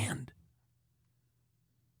understand. example.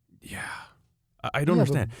 Yeah. I don't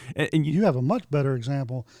understand. And you have a much better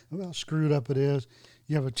example of how screwed up it is.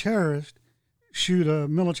 You have a terrorist shoot a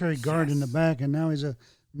military guard in the back, and now he's a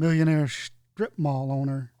millionaire strip mall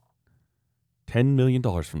owner. $10 million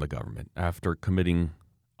from the government after committing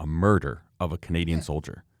a murder of a Canadian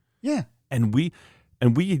soldier. Yeah. And we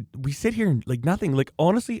sit here and like nothing. Like,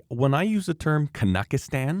 honestly, when I use the term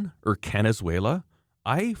Kanakistan or Venezuela,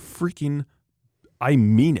 I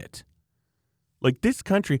mean it. Like, this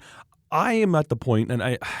country, I am at the point,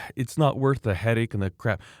 and it's not worth the headache and the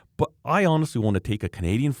crap, but I honestly want to take a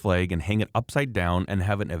Canadian flag and hang it upside down and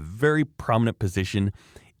have it in a very prominent position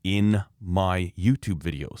in my YouTube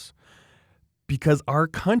videos. Because our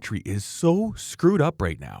country is so screwed up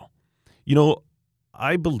right now. You know,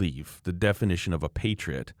 I believe the definition of a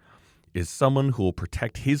patriot is someone who will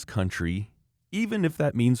protect his country, even if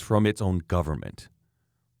that means from its own government.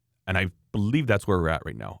 And I believe that's where we're at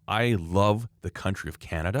right now. I love the country of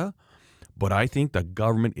Canada, but I think the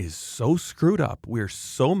government is so screwed up. We're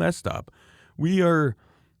so messed up. We are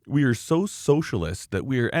so socialist that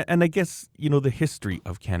and I guess, you know, the history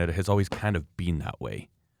of Canada has always kind of been that way.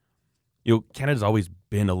 You know, Canada's always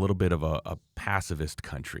been a little bit of a pacifist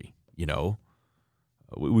country, you know.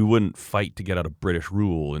 We wouldn't fight to get out of British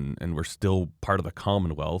rule, and we're still part of the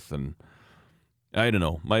Commonwealth. And I don't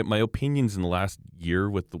know. My opinions in the last year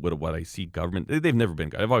with what I see government, they've never been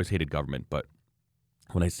good. I've always hated government, but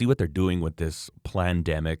when I see what they're doing with this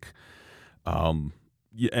plandemic,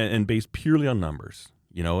 and based purely on numbers,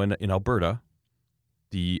 you know, in Alberta,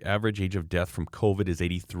 the average age of death from COVID is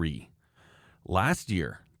 83. Last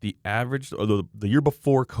year, the average, or the year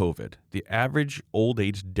before COVID, the average old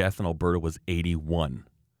age death in Alberta was 81.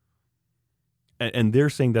 And they're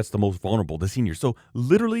saying that's the most vulnerable, the seniors. So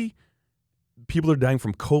literally, people that are dying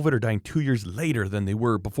from COVID are dying 2 years later than they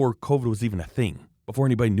were before COVID was even a thing, before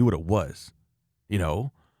anybody knew what it was. You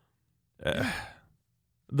know?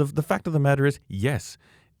 The fact of the matter is, yes,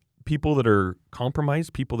 people that are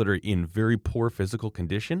compromised, people that are in very poor physical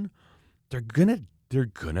condition, they're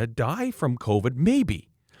gonna die from COVID, maybe.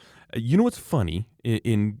 You know what's funny?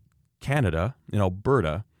 In Canada, in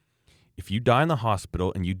Alberta, if you die in the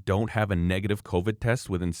hospital and you don't have a negative COVID test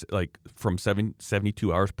within from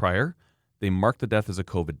 72 hours prior, they mark the death as a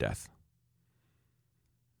COVID death.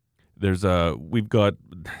 We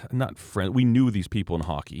knew these people in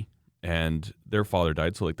hockey, and their father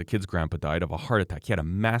died. So like the kid's grandpa died of a heart attack. He had a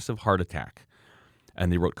massive heart attack, and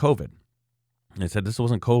they wrote COVID. And they said this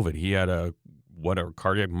wasn't COVID. He had a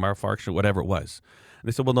cardiac malfunction, whatever it was.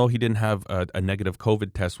 They said, well, no, he didn't have a negative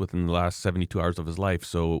COVID test within the last 72 hours of his life,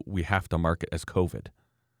 so we have to mark it as COVID.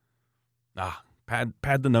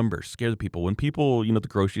 Pad the numbers, scare the people. When people, you know, at the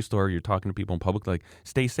grocery store, you're talking to people in public, like,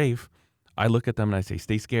 stay safe. I look at them and I say,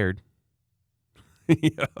 stay scared.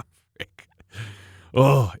 Yeah, frick.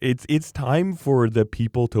 Oh, it's time for the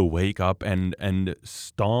people to wake up and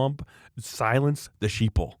silence the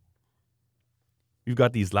sheeple. You've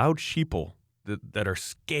got these loud sheeple that are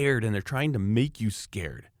scared, and they're trying to make you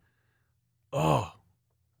scared. Oh,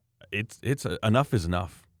 it's enough is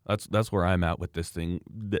enough. That's where I'm at with this thing.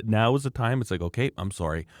 Now is the time. It's like, okay, I'm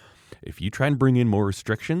sorry. If you try and bring in more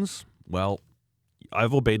restrictions, well,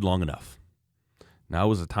 I've obeyed long enough.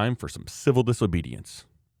 Now is the time for some civil disobedience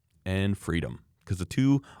and freedom, because the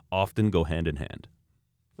two often go hand in hand.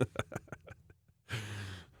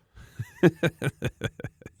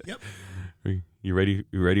 Yep. You ready?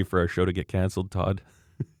 You ready for our show to get canceled, Todd?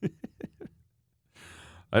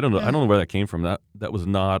 I don't know. Yeah. I don't know where that came from. That was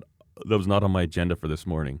not on my agenda for this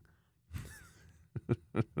morning.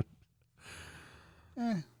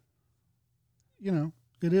 You know,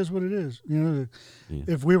 it is what it is. You know, Yeah.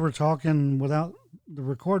 if we were talking without the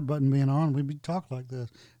record button being on, we'd be talk like this.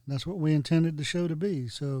 And that's what we intended the show to be.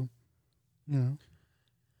 So, you know,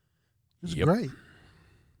 it's Yep. great.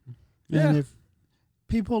 Yeah. And if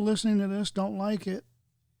people listening to this don't like it,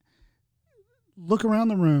 look around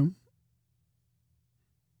the room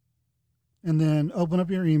and then open up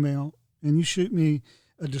your email and you shoot me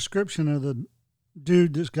a description of the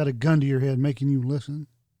dude that's got a gun to your head making you listen.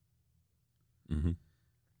 Mm-hmm.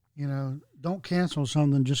 You know, don't cancel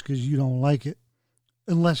something just because you don't like it,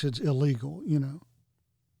 unless it's illegal. You know,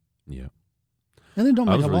 Yeah. and then don't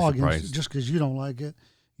I make was a really law against it surprised. just because you don't like it.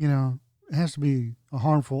 You know, it has to be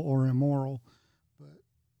harmful or immoral. But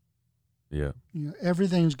Yeah. you know,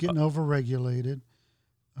 everything's Uh, getting overregulated.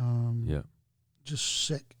 yeah. Just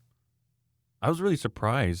sick. I was really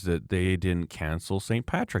surprised that they didn't cancel St.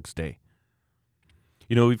 Patrick's Day.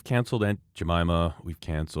 You know, we've canceled Aunt Jemima. We've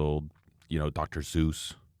canceled, Dr.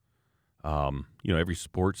 Seuss. Every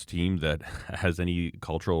sports team that has any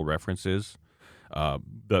cultural references,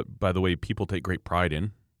 that, by the way, people take great pride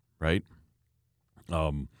in, right?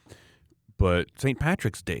 Um, but St.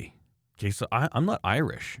 Patrick's Day. Okay, so I'm not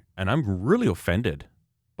Irish, and I'm really offended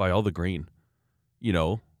by all the green, you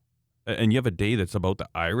know, and you have a day that's about the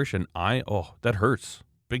Irish, and that hurts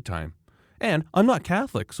big time. And I'm not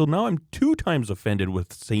Catholic, so now I'm 2 times offended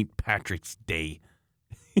with St. Patrick's Day.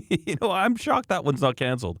 I'm shocked that one's not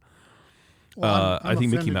canceled. Well, I I'm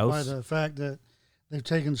think Mickey offended by Mouse. the fact that they've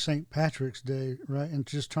taken St. Patrick's Day, right, and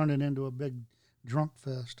just turned it into a big drunk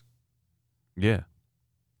fest. Yeah.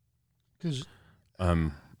 Because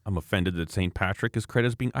I'm offended that St. Patrick is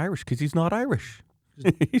credited as being Irish because he's not Irish.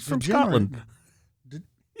 He's from degenerate. Scotland. De-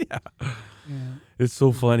 Yeah. yeah, It's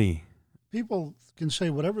so funny. people can say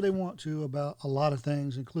whatever they want to about a lot of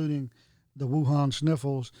things, including the Wuhan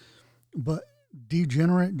sniffles, but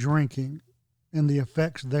degenerate drinking and the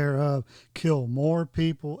effects thereof kill more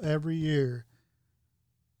people every year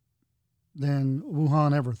than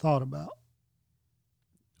Wuhan ever thought about.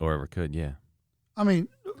 Or ever could, yeah. I mean,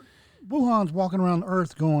 Wuhan's walking around the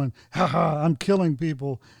earth going, ha ha, I'm killing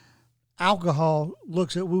people. Alcohol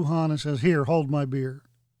looks at Wuhan and says, here, hold my beer.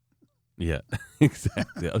 Yeah,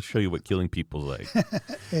 exactly. I'll show you what killing people's like.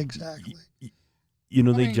 Exactly. They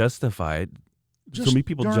mean, justify it. So Just many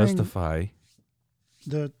people during justify.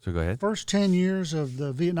 the So go ahead. first 10 years of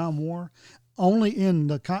the Vietnam War, only in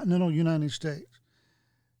the continental United States,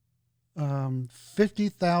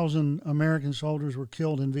 50,000 American soldiers were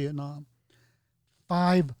killed in Vietnam.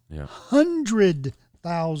 Yeah.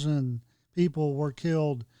 500,000 people were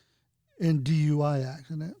killed in DUI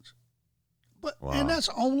accidents. Wow. And that's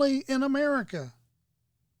only in America.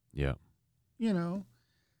 Yeah. You know,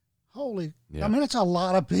 holy, Yeah. I mean, that's a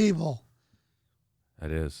lot of people.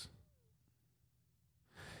 That is.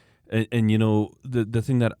 And the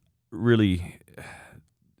thing that really,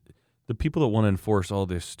 the people that want to enforce all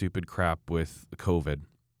this stupid crap with COVID,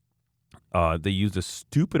 they use a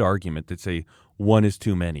stupid argument that say one is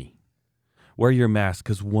too many. Wear your mask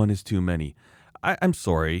because one is too many. I'm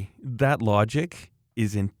sorry. That logic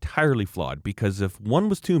is entirely flawed because if one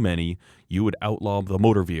was too many, you would outlaw the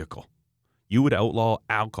motor vehicle. You would outlaw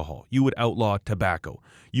alcohol. You would outlaw tobacco.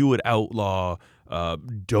 You would outlaw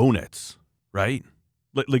donuts, right?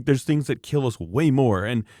 Like there's things that kill us way more.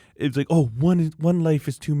 And it's like, one life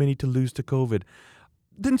is too many to lose to COVID.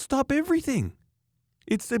 Then stop everything.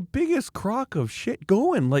 It's the biggest crock of shit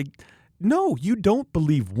going. Like, no, you don't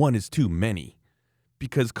believe one is too many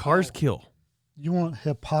because cars kill. You want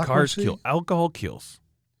hypocrisy? Cars kill. Alcohol kills.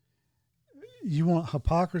 You want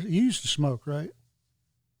hypocrisy? You used to smoke, right?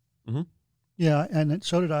 Mm-hmm. Yeah, and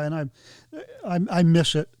so did I, and I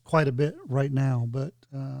miss it quite a bit right now. But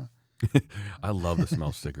I love the smell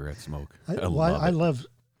of cigarette smoke. I I love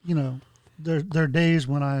love, there are days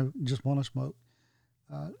when I just want to smoke.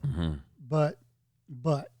 it. Mm-hmm. But,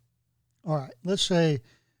 all right, let's say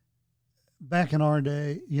back in our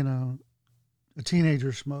day, a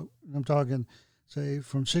teenager smoked. I'm talking, say,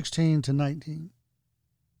 from 16 to 19.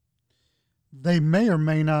 They may or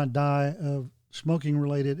may not die of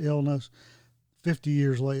smoking-related illness 50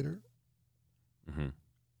 years later. Mm-hmm.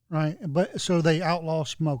 Right? But so they outlaw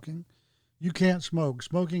smoking. You can't smoke.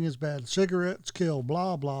 Smoking is bad. Cigarettes kill,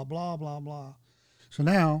 blah, blah, blah, blah, blah. So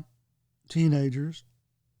now teenagers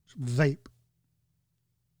vape.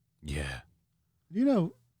 Yeah.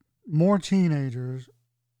 More teenagers,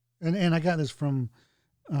 and I got this from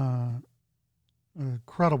a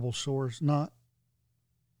credible source, not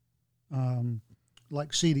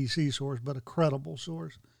like CDC source, but a credible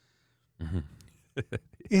source. Mm-hmm.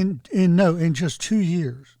 In just 2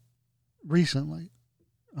 years, recently,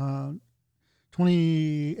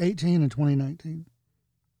 2018 and 2019,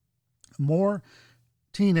 more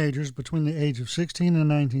teenagers between the age of 16 and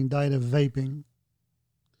 19 died of vaping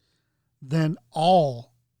than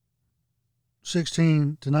all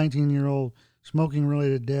 16 to 19-year-old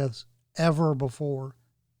smoking-related deaths ever before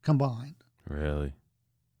combined. Really?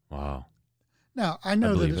 Wow. Now, I know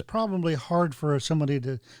that believe it's it. probably hard for somebody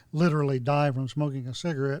to literally die from smoking a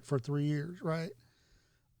cigarette for 3 years, right?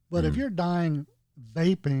 But if you're dying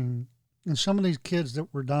vaping, and some of these kids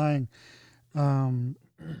that were dying um,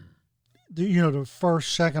 the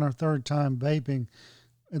first, second, or third time vaping,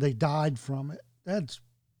 they died from it. That's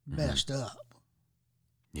messed up.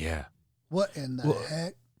 Yeah. What in the Well,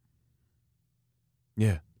 heck?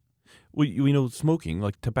 yeah. Well, smoking,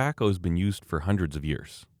 like tobacco, has been used for hundreds of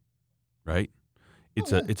years, right? Oh,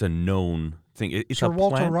 It's yeah. a known thing. It's Sir a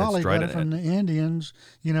Walter plant that's Raleigh dried. got it from the Indians.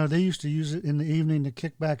 They used to use it in the evening to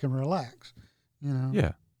kick back and relax.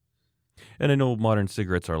 Yeah. And I know modern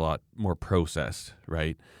cigarettes are a lot more processed,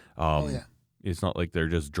 right? Oh, Um, yeah. it's not like they're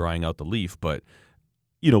just drying out the leaf, but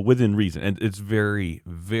within reason, and it's very,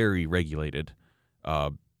 very regulated.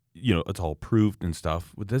 Uh, it's all approved and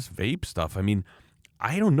stuff. With this vape stuff, I mean,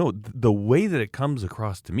 I don't know. The way that it comes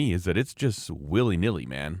across to me is that it's just willy nilly,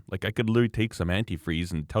 man. Like I could literally take some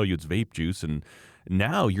antifreeze and tell you it's vape juice, and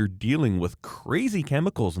now you're dealing with crazy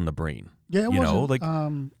chemicals in the brain. Yeah, it You know, wasn't. like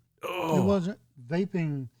It oh wasn't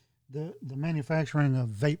vaping. The manufacturing of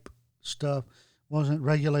vape stuff wasn't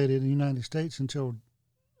regulated in the United States until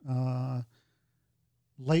uh,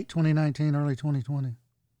 late 2019, early 2020.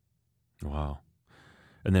 wow.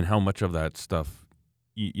 And then how much of that stuff,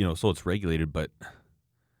 so it's regulated, but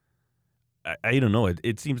I don't know.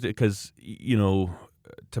 It seems because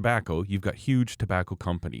tobacco. You've got huge tobacco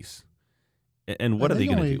companies, and what are they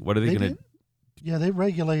going to do? What are they They going to? did Yeah, they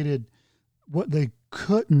regulated what they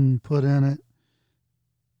couldn't put in it,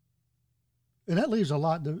 and that leaves a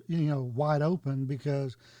lot to wide open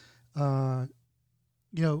because uh,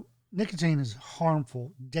 nicotine is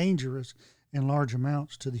harmful, dangerous in large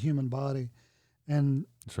amounts to the human body, and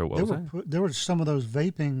So what was that? there were some of those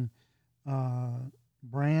vaping uh,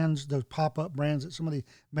 brands, those pop up brands that somebody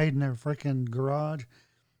made in their freaking garage,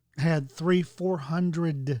 had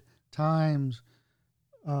 400 times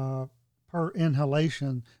uh, per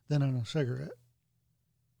inhalation than in a cigarette.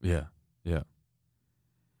 Yeah, yeah.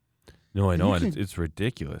 No, I And know, you and can, it's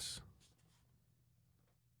ridiculous.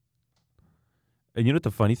 And you know what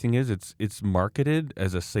the funny thing is? It's marketed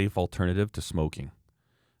as a safe alternative to smoking.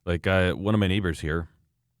 Like one of my neighbors here,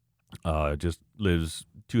 just lives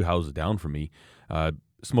 2 houses down from me. Uh,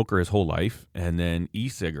 Smoker his whole life, and then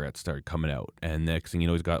e-cigarettes started coming out, and next thing you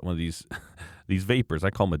know, he's got one of these these vapors.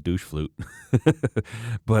 I call him a douche flute,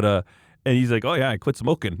 but and he's like, "Oh yeah, I quit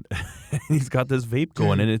smoking." And he's got this vape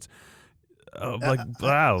going, dude, and it's I, like,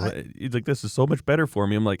 wow. I, He's like, "This is so much better for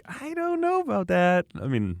me." I'm like, I don't know about that. I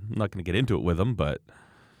mean, I'm not going to get into it with him, but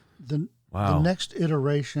the wow, next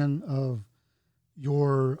iteration of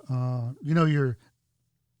your your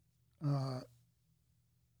uh,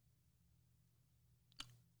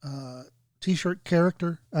 uh, t-shirt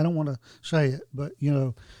character. I don't want to say it, but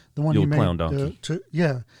the one the you old clown made donkey. to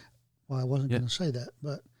yeah. Well, I wasn't Yeah, going to say that,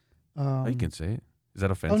 but you can say it. Is that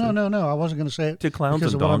oh no offensive? no no, I wasn't going to say it To clowns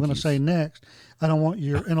because and of what I'm going to say donkeys. next. I don't want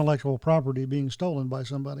your intellectual property being stolen by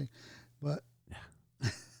somebody, but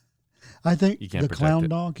I think You can't the protect clown it.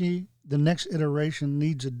 donkey, the next iteration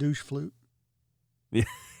needs a douche flute. Yeah,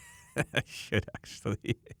 I should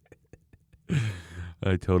actually.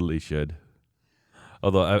 I totally should.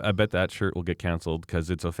 Although I bet that shirt will get canceled because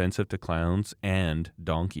it's offensive to clowns and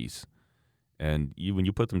donkeys. And when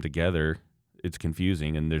you put them together, it's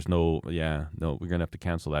confusing. And there's no, yeah, no, we're going to have to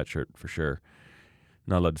cancel that shirt for sure.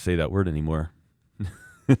 Not allowed to say that word anymore.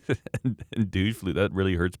 And douche flute, that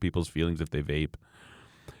really hurts people's feelings if they vape.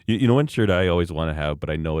 You know one shirt I always want to have, but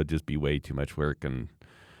I know it'd just be way too much work. And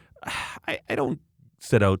I don't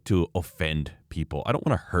set out to offend people. I don't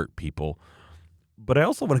want to hurt people. But I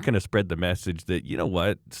also want to kind of spread the message that, you know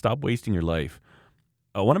what, stop wasting your life.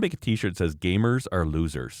 I want to make a t-shirt that says gamers are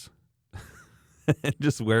losers. And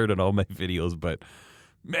just wear it in all my videos. But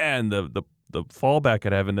man, the fallback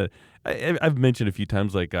I'd have in I've mentioned a few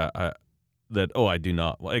times like that, oh, I do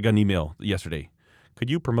not. Well, I got an email yesterday. Could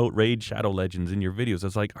you promote Raid Shadow Legends in your videos? I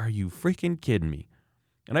was like, are you freaking kidding me?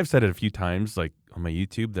 And I've said it a few times, like on my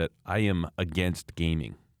YouTube, that I am against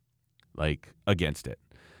gaming, like against it.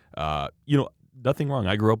 Nothing wrong.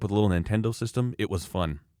 I grew up with a little Nintendo system. It was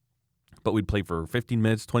fun. But we'd play for 15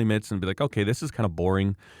 minutes, 20 minutes, and be like, okay, this is kind of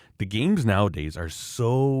boring. The games nowadays are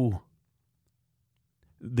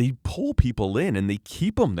they pull people in and they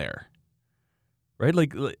keep them there, right?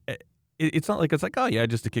 It's not like it's like, oh, yeah,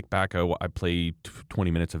 just to kick back, I play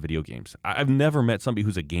 20 minutes of video games. I've never met somebody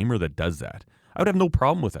who's a gamer that does that. I would have no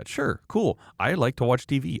problem with that. Sure, cool. I like to watch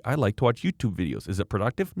TV. I like to watch YouTube videos. Is it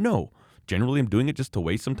productive? No. Generally, I'm doing it just to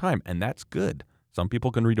waste some time, and that's good. Some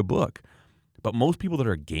people can read a book. But most people that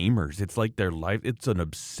are gamers, it's like their life, it's an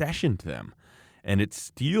obsession to them. And it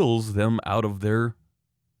steals them out of their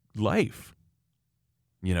life,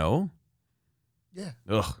 you know? Yeah.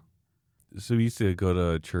 Ugh. So we used to go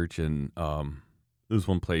to church, and there was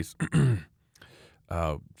one place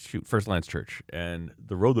First Alliance Church. And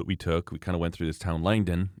the road that we took, we kind of went through this town,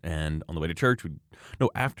 Langdon, and on the way to church,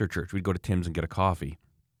 after church, we'd go to Tim's and get a coffee.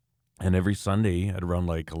 And every Sunday at around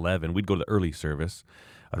like 11, we'd go to the early service.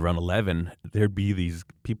 At around 11, there'd be these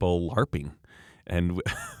people LARPing. And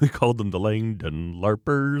we called them the Langdon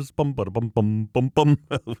LARPers, bum, bada, bum, bum, bum, bum,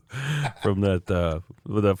 from that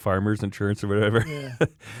with the farmers insurance or whatever. Yeah.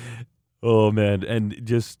 Oh, man. And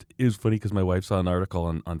just, it was funny because my wife saw an article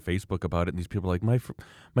on Facebook about it, and these people are like,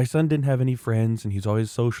 my son didn't have any friends, and he's always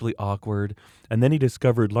socially awkward. And then he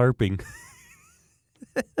discovered LARPing.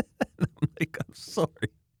 I'm like, I'm sorry.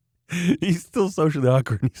 He's still socially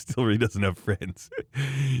awkward, and he still really doesn't have friends.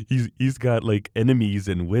 He's got like enemies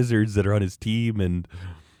and wizards that are on his team. And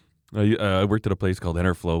I worked at a place called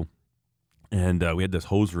Enerflow, and we had this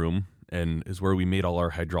hose room, and is where we made all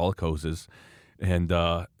our hydraulic hoses. And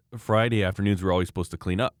Friday afternoons we were always supposed to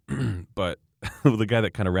clean up, but the guy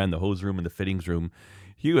that kind of ran the hose room and the fittings room,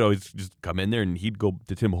 he would always just come in there, and he'd go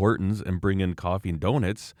to Tim Hortons and bring in coffee and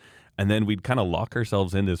donuts. And then we'd kind of lock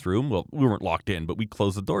ourselves in this room. Well, we weren't locked in, but we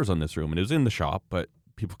closed the doors on this room. And it was in the shop, but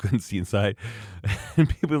people couldn't see inside. And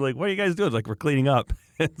people were like, what are you guys doing? It's like, we're cleaning up.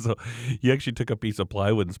 And so he actually took a piece of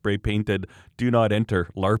plywood and spray painted, "Do not enter,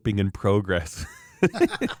 LARPing in progress."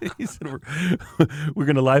 He said, we're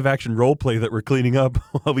going to live action role play that we're cleaning up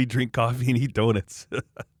while we drink coffee and eat donuts.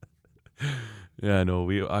 Yeah, no,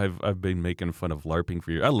 I've been making fun of LARPing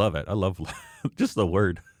for years. I love it. I love just the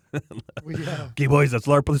word. Okay, boys, let's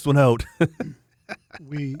LARP this one out.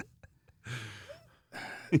 We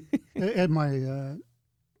at my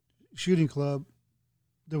shooting club,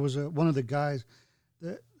 there was one of the guys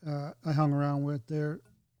that I hung around with there.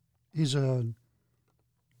 He's a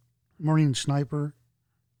Marine sniper,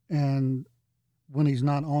 and when he's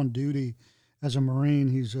not on duty as a Marine,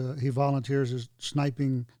 he volunteers his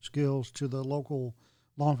sniping skills to the local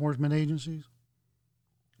law enforcement agencies.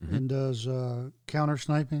 Mm-hmm. And does counter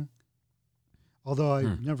sniping. Although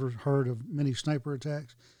I've never heard of many sniper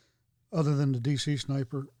attacks other than the DC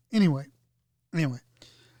sniper. Anyway.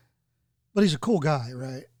 But he's a cool guy,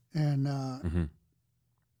 right? And a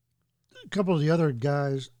couple of the other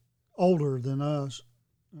guys older than us,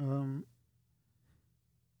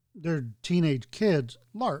 they're teenage kids,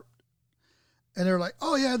 LARP. And they're like,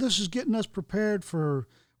 oh, yeah, this is getting us prepared for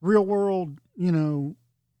real world,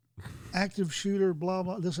 active shooter, blah,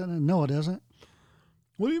 blah, this and that. No, it isn't.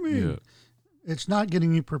 What do you mean? Yeah. It's not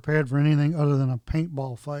getting you prepared for anything other than a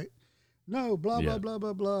paintball fight. No, blah, blah, blah,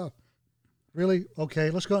 blah, blah. Really? Okay,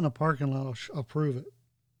 let's go in the parking lot. I'll prove it.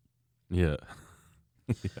 Yeah.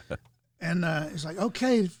 Yeah. And it's like,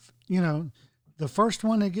 okay, the first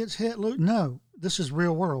one that gets hit, no, this is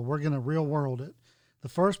real world. We're going to real world it. The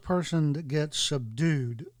first person that gets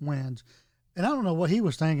subdued wins. And I don't know what he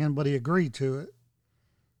was thinking, but he agreed to it.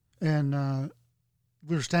 And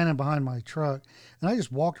we were standing behind my truck, and I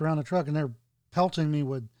just walked around the truck, and they're pelting me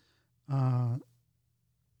with a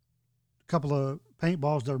couple of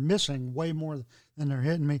paintballs. They're missing way more than they're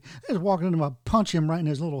hitting me. I just walked into him, I punch him right in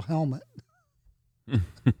his little helmet. And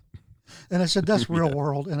I said, that's real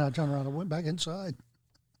world. And I turned around and went back inside.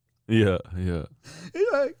 Yeah. He's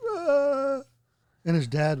like, and his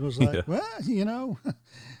dad was like, well,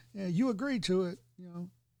 yeah, you agreed to it,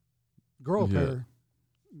 girl pair.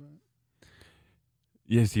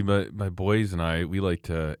 Yeah, see, my boys and I, we like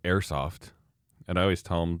to airsoft, and I always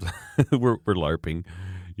tell them we're LARPing,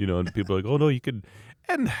 and people are like, oh, no, you could,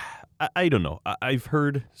 and I don't know. I've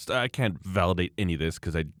heard, I can't validate any of this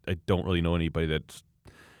because I don't really know anybody that's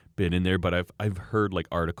been in there, but I've heard like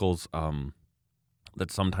articles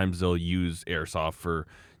that sometimes they'll use airsoft for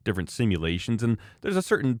different simulations, and there's a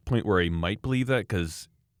certain point where I might believe that because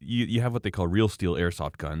you have what they call real steel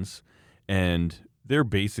airsoft guns, and they're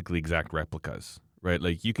basically exact replicas. Right,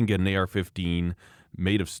 like you can get an AR-15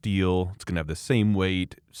 made of steel. It's going to have the same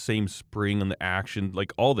weight, same spring on the action,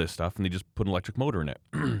 like all this stuff, and they just put an electric motor in it.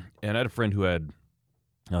 And I had a friend who had,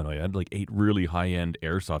 I don't know, he had like 8 really high-end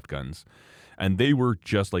airsoft guns, and they were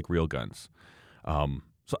just like real guns.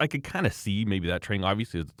 So I could kind of see maybe that training.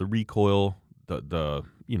 Obviously, the recoil, the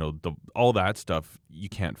all that stuff you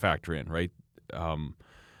can't factor in, right?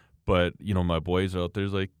 But my boys are out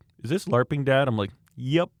there's like, is this LARPing, Dad? I'm like,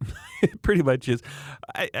 yep, it pretty much is.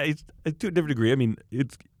 I to a different degree. I mean,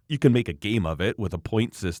 you can make a game of it with a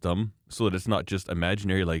point system so that it's not just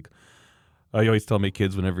imaginary. Like I always tell my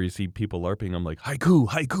kids whenever you see people LARPing, I'm like,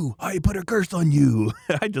 haiku, I put a curse on you.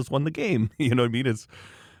 I just won the game. You know what I mean? It's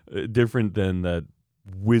different than that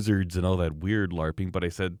wizards and all that weird LARPing. But I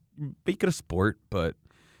said, make it a sport. But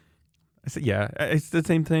I said, yeah, it's the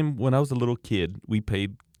same thing. When I was a little kid, we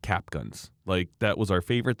played cap guns. Like, that was our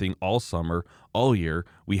favorite thing all summer, all year.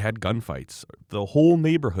 We had gunfights. The whole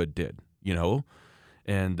neighborhood did,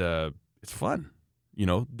 and it's fun.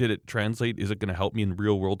 Did it translate? Is it going to help me in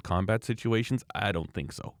real world combat situations? I don't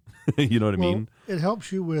think so. You know what I Well, mean? it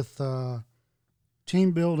helps you with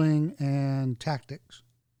team building and tactics,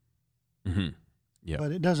 Mm-hmm. Yeah.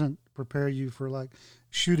 but it doesn't prepare you for like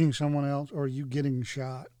shooting someone else or you getting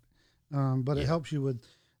shot. But it Yeah. helps you with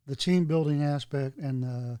the team building aspect and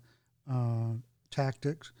the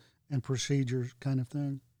tactics and procedures kind of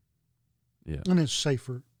thing. Yeah. And it's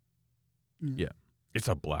safer. Yeah. It's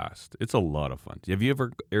a blast. It's a lot of fun. Have you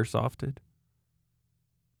ever airsofted?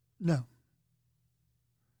 No,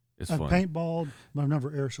 It's I've fun. paintballed, but I've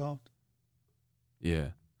never airsoft. Yeah.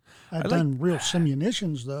 I've I like- done real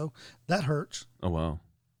simunitions though. That hurts. Oh, wow.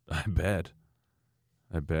 I bet.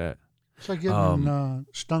 It's like getting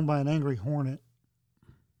stung by an angry hornet.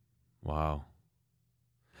 Wow.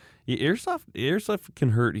 Yeah, airsoft can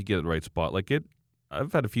hurt. You get the right spot. Like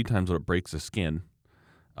I've had a few times where it breaks the skin,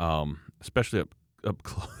 especially up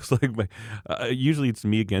close. Like usually it's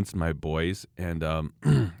me against my boys, and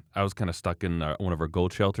I was kind of stuck in one of our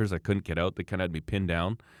gold shelters. I couldn't get out. They kind of had me pinned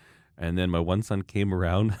down, and then my one son came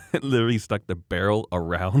around and literally stuck the barrel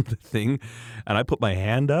around the thing, and I put my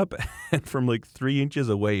hand up, and from like 3 inches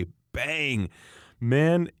away, bang,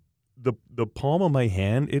 man. The palm of my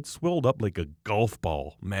hand, it swelled up like a golf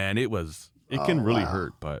ball. Man, it can really wow.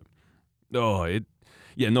 hurt, but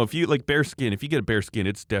if you like bear skin, if you get a bear skin,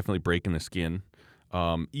 it's definitely breaking the skin.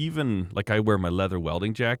 Even like I wear my leather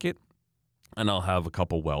welding jacket and I'll have a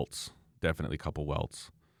couple welts, definitely a couple welts.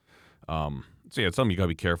 So yeah, it's something you gotta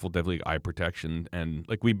be careful, definitely eye protection. And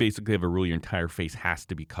like we basically have a rule, your entire face has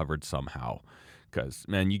to be covered somehow. Cause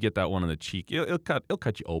man, you get that one on the cheek, it'll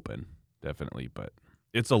cut you open, definitely, but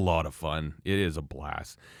it's a lot of fun. It is a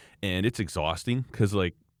blast, and it's exhausting because,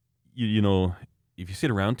 like, if you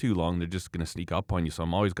sit around too long, they're just gonna sneak up on you. So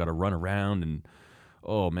I'm always got to run around, and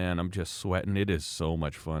oh man, I'm just sweating. It is so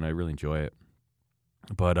much fun. I really enjoy it.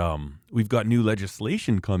 But we've got new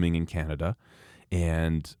legislation coming in Canada,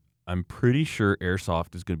 and I'm pretty sure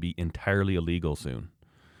airsoft is going to be entirely illegal soon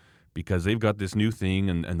because they've got this new thing,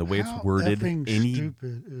 and the way How it's worded, effing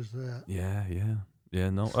stupid is that? Yeah,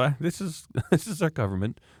 no. This is our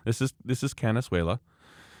government. This is Venezuela,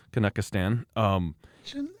 Kanakistan.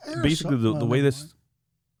 It's an Basically, airsoft- the well,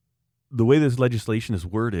 way never this legislation is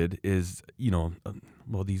worded is,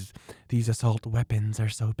 these assault weapons are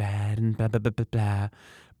so bad and blah blah blah blah blah.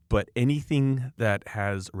 But anything that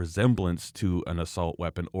has resemblance to an assault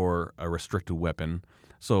weapon or a restricted weapon,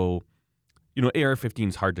 so AR-15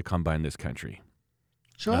 is hard to come by in this country.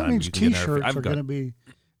 So that means you can get an T-shirts I've are got- going to be.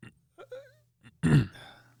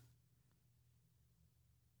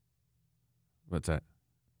 What's that?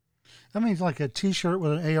 That means like a T-shirt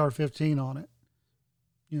with an AR-15 on it.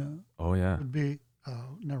 Oh yeah. Would be.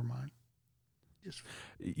 Oh, never mind. Just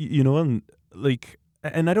And like,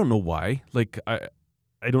 and I don't know why. Like, I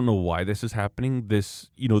don't know why this is happening.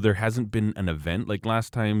 There hasn't been an event. Like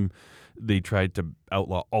last time they tried to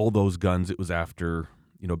outlaw all those guns, it was after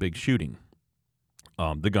a big shooting.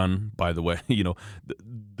 The gun, by the way,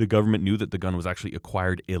 the government knew that the gun was actually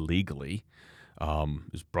acquired illegally.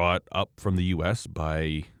 It was brought up from the U.S.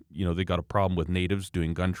 by they got a problem with natives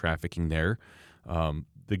doing gun trafficking there.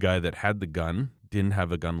 The guy that had the gun didn't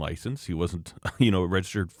have a gun license. He wasn't, a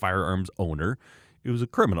registered firearms owner. It was a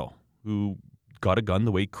criminal who got a gun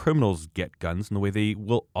the way criminals get guns and the way they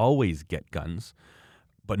will always get guns.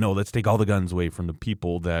 But no, let's take all the guns away from the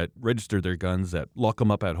people that register their guns, that lock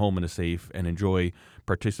them up at home in a safe and enjoy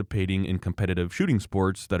participating in competitive shooting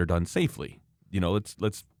sports that are done safely.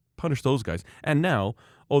 Let's punish those guys. And now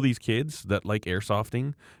all these kids that like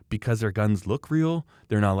airsofting, because their guns look real,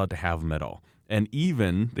 they're not allowed to have them at all. And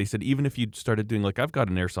they said, even if you started doing, like, I've got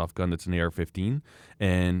an airsoft gun that's an AR-15,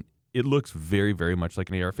 and it looks very, very much like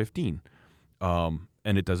an AR-15,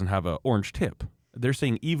 and it doesn't have an orange tip. They're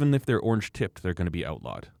saying even if they're orange tipped, they're going to be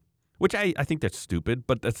outlawed, which I think that's stupid.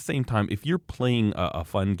 But at the same time, if you're playing a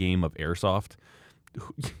fun game of airsoft,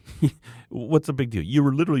 what's the big deal? You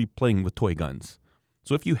were literally playing with toy guns.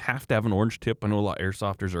 So if you have to have an orange tip, I know a lot of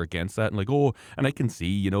airsofters are against that. And like, and I can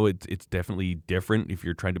see, it's definitely different if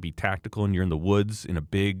you're trying to be tactical and you're in the woods in a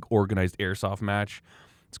big organized airsoft match.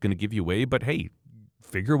 It's going to give you away. But hey,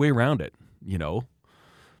 figure a way around it,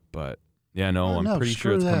 But yeah, no, I'm pretty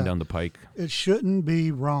sure it's coming down the pike. It shouldn't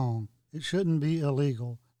be wrong. It shouldn't be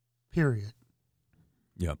illegal, period.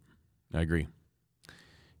 Yep, I agree.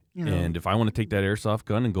 And if I want to take that airsoft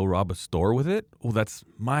gun and go rob a store with it, well, that's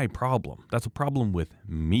my problem. That's a problem with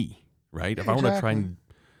me, right? If I want to try and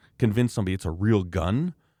convince somebody it's a real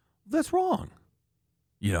gun, that's wrong.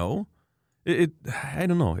 You know, it I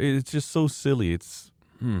don't know. It's just so silly. It's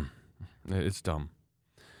dumb.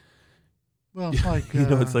 Well, it's like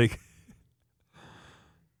It's like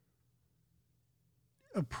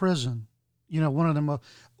a prison. One of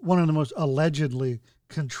the most allegedly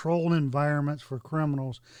controlled environments for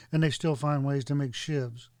criminals, and they still find ways to make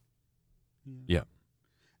shivs. yeah,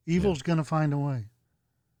 yeah, Evil's going to find a way.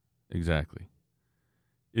 exactly.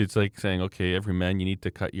 It's like saying, okay, every man, you need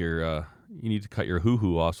to cut your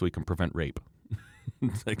hoo-hoo off so we can prevent rape.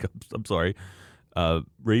 It's like, I'm sorry,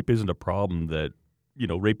 rape isn't a problem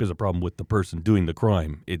rape is a problem with the person doing the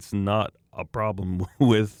crime. It's not a problem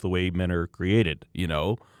with the way men are created.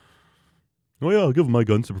 Oh yeah, I'll give them my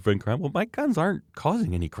guns to prevent crime. Well, my guns aren't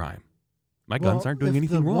causing any crime. My guns Well, aren't doing if the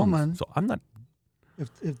anything wrong. woman, So I'm not.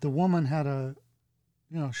 if the woman had a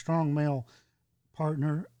strong male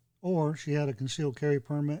partner, or she had a concealed carry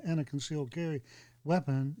permit and a concealed carry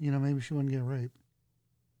weapon, maybe she wouldn't get raped.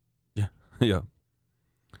 Yeah, yeah,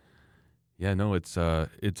 yeah. No, it's a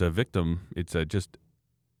victim. It's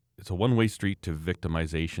a one-way street to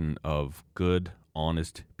victimization of good,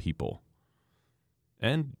 honest people.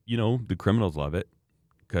 And the criminals love it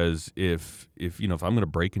because if I'm going to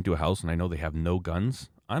break into a house and I know they have no guns,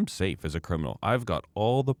 I'm safe as a criminal. I've got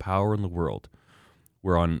all the power in the world.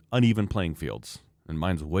 We're on uneven playing fields, and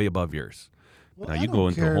mine's way above yours. Well, Now I you don't go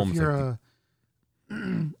into a care home. if It's you're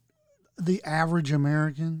like, the average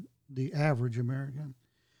American. The average American.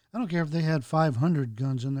 I don't care if they had 500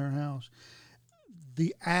 guns in their house.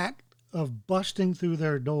 The act of busting through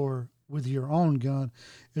their door with your own gun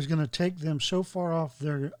is going to take them so far off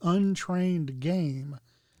their untrained game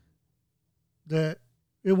that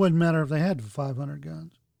it wouldn't matter if they had 500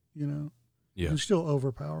 guns. You yeah, can still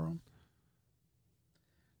overpower them.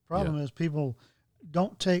 Problem yeah, is, people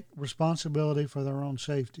don't take responsibility for their own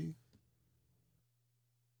safety.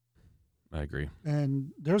 I agree.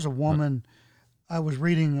 And there's a woman, I was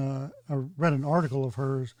reading, I read an article of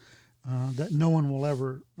hers that no one will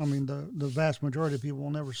ever, the vast majority of people will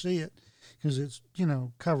never see it because it's,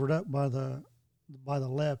 covered up by the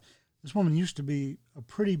left. This woman used to be a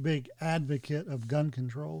pretty big advocate of gun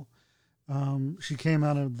control. She came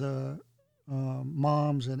out of the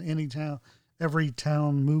Moms in Every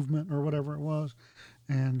Town movement or whatever it was.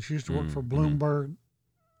 And she used to work for Bloomberg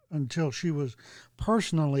until she was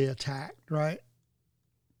personally attacked, right?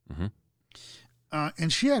 Mm-hmm.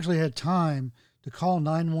 And she actually had time to call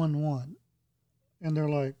 911. And they're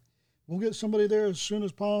like, we'll get somebody there as soon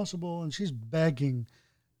as possible. And she's begging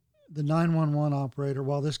the 911 operator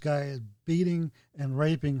while this guy is beating and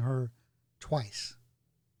raping her twice.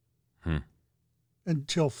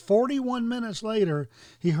 Until 41 minutes later,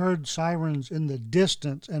 he heard sirens in the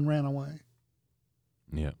distance and ran away.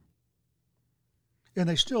 Yeah. And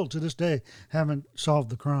they still, to this day, haven't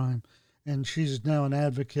solved the crime. And she's now an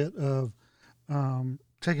advocate of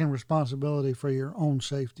taking responsibility for your own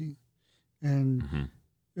safety. And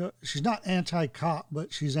she's not anti-cop,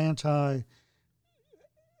 but she's anti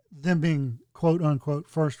them being quote unquote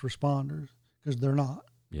first responders because they're not.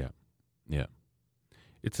 Yeah. Yeah.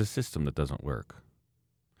 It's a system that doesn't work.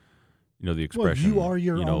 The expression. Well, you are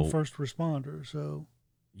your own first responder, so.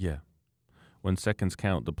 Yeah. When seconds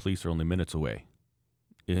count, the police are only minutes away.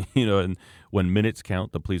 And when minutes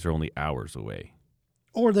count, the police are only hours away.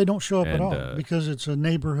 Or they don't show up at all because it's a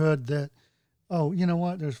neighborhood that, oh, you know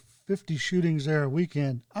what? There's 50 shootings there a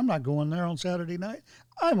weekend. I'm not going there on Saturday night.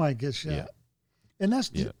 I might get shot. Yeah. And that's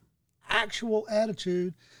the actual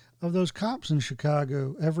attitude of those cops in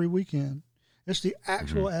Chicago every weekend. It's the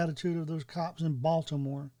actual attitude of those cops in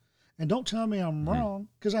Baltimore. And don't tell me I'm wrong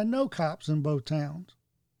because I know cops in both towns.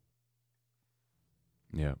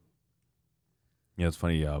 Yeah. Yeah, it's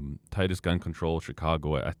funny. Tightest gun control,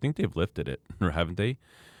 Chicago. I think they've lifted it, or haven't they?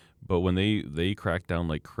 But when they crack down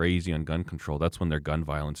like crazy on gun control, that's when their gun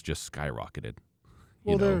violence just skyrocketed.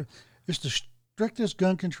 Well, it's the strictest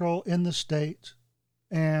gun control in the state,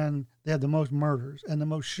 and they have the most murders and the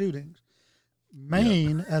most shootings.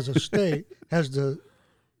 Maine, as a state, has the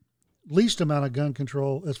least amount of gun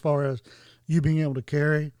control as far as you being able to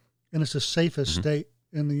carry, and it's the safest state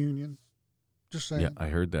in the union. Just saying. Yeah, I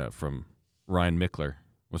heard that from Ryan Mickler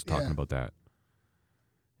was talking about that.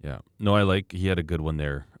 Yeah. No, he had a good one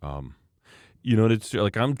there. It's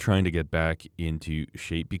like I'm trying to get back into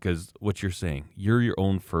shape because what you're saying, you're your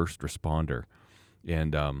own first responder.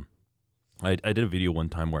 And I did a video one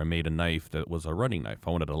time where I made a knife that was a running knife. I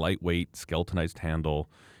wanted a lightweight, skeletonized handle,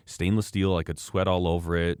 stainless steel. I could sweat all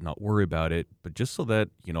over it, not worry about it, but just so that,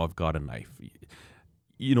 I've got a knife.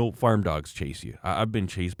 Farm dogs chase you. I've been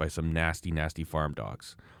chased by some nasty, nasty farm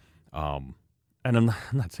dogs. and I'm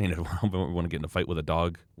not saying I don't want to get in a fight with a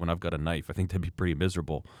dog when I've got a knife. I think that'd be pretty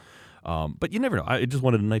miserable. But you never know. I just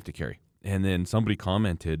wanted a knife to carry. And then somebody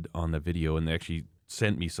commented on the video, and they actually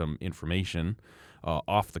sent me some information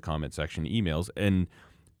off the comment section, emails. And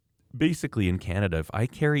basically in Canada, if I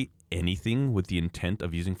carry anything with the intent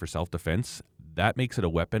of using for self-defense, that makes it a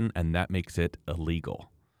weapon, and that makes it illegal.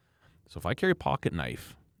 So if I carry a pocket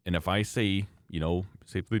knife, and if I say,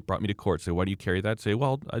 say if they brought me to court, say, why do you carry that? Say,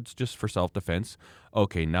 well, it's just for self-defense.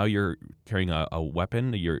 Okay, now you're carrying a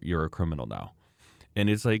weapon. You're a criminal now. And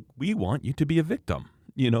it's like, we want you to be a victim.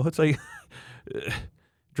 It's like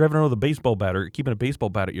driving around with a baseball bat or keeping a baseball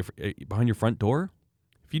bat behind your front door.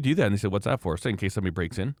 If you do that and they say, what's that for? Say, in case somebody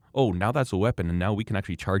breaks in. Oh, now that's a weapon, and now we can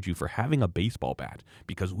actually charge you for having a baseball bat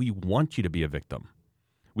because we want you to be a victim.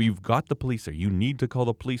 We've got the police there. You need to call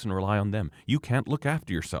the police and rely on them. You can't look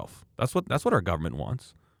after yourself. That's what our government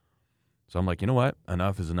wants. So I'm like, you know what?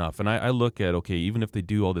 Enough is enough. And I look at, okay, even if they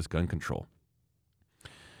do all this gun control,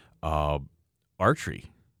 archery,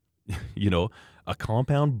 a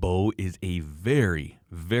compound bow is a very,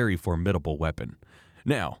 very formidable weapon.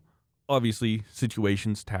 Now, obviously,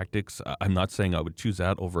 situations, tactics, I'm not saying I would choose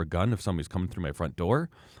that over a gun if somebody's coming through my front door,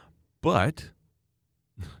 but,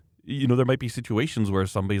 there might be situations where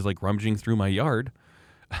somebody's like rummaging through my yard.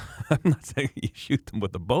 I'm not saying you shoot them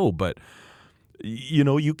with a bow, but,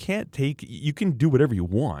 you can do whatever you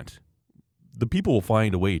want. The people will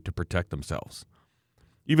find a way to protect themselves.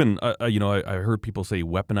 Even, I heard people say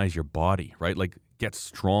weaponize your body, right? Like get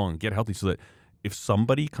strong, get healthy so that if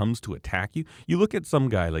somebody comes to attack you, you look at some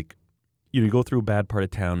guy like, you go through a bad part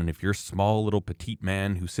of town, and if you're a small little petite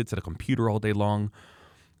man who sits at a computer all day long,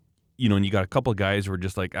 and you got a couple of guys who are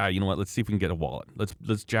just like, you know what, let's see if we can get a wallet.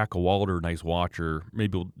 Let's jack a wallet or a nice watch, or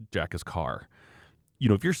maybe we'll jack his car.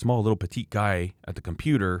 If you're a small little petite guy at the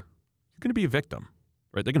computer, you're going to be a victim,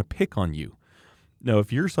 right? They're going to pick on you. Now,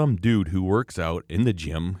 if you're some dude who works out in the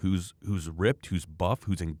gym, who's ripped, who's buff,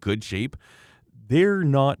 who's in good shape, you're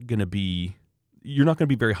not going to be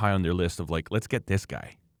very high on their list of like, let's get this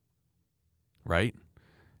guy. Right?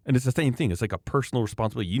 And it's the same thing. It's like a personal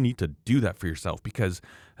responsibility. You need to do that for yourself because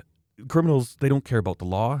criminals, they don't care about the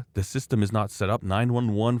law. The system is not set up.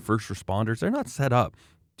 911, first responders, they're not set up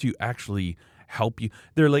to actually help you.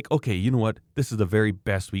 They're like, okay, you know what? This is the very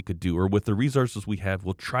best we could do. Or with the resources we have,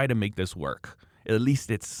 we'll try to make this work. At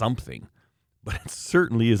least it's something. But it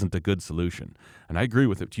certainly isn't a good solution. And I agree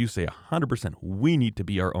with it. You say 100%. We need to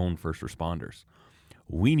be our own first responders.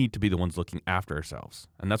 We need to be the ones looking after ourselves.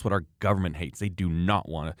 And that's what our government hates. They do not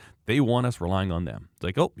want it. They want us relying on them. It's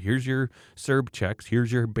like, oh, here's your CERB checks.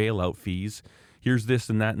 Here's your bailout fees. Here's this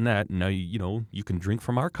and that and that. And now, you can drink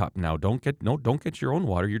from our cup now. Don't get your own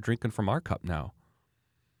water. You're drinking from our cup now.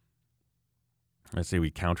 I say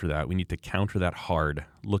we counter that. We need to counter that hard.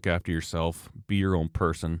 Look after yourself. Be your own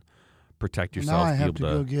person. Protect yourself. Now I have to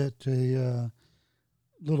go get a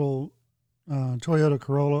little Toyota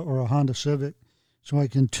Corolla or a Honda Civic so I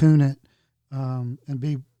can tune it and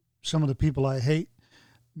be some of the people I hate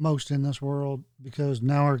most in this world, because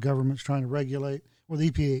now our government's trying to regulate, or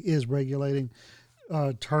the EPA is regulating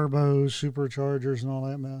turbos, superchargers, and all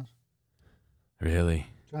that mess. Really?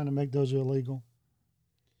 Trying to make those illegal.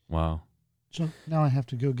 Wow. So now I have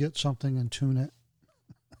to go get something and tune it.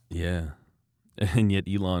 Yeah. And yet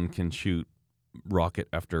Elon can shoot rocket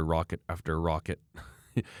after rocket after rocket.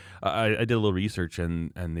 I did a little research,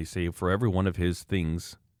 and they say for every one of his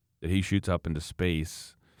things that he shoots up into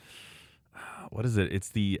space, what is it? It's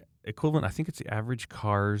the equivalent, I think it's the average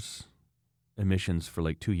car's emissions for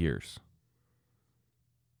like 2 years.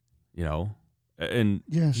 And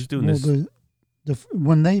yes, he's doing this.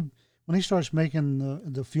 When he starts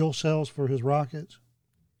making the fuel cells for his rockets,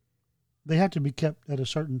 they have to be kept at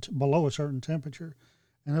below a certain temperature,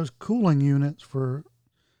 and those cooling units for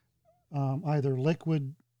either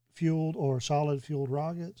liquid fueled or solid fueled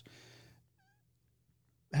rockets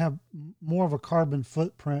have more of a carbon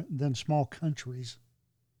footprint than small countries.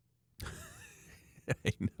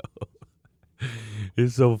 I know.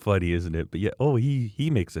 It's so funny, isn't it? But yeah, he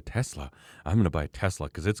makes a Tesla. I'm going to buy a Tesla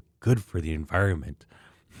because it's good for the environment.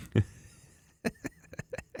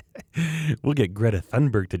 We'll get Greta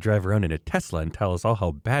Thunberg to drive around in a Tesla and tell us all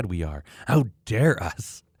how bad we are. How dare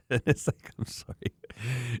us? It's like, I'm sorry.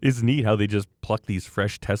 It's neat how they just pluck these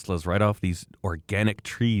fresh Teslas right off these organic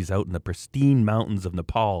trees out in the pristine mountains of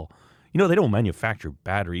Nepal. They don't manufacture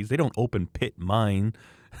batteries. They don't open pit mine.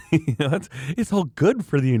 It's all good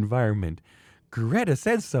for the environment. Greta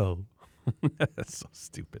says so. That's so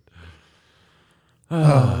stupid.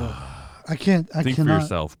 I can't. Think for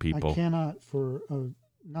yourself, people. I cannot, for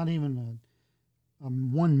not even a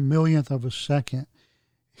 1/1,000,000th of a second,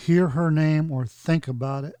 hear her name or think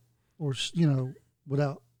about it, or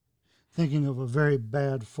without thinking of a very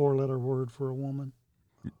bad four-letter word for a woman.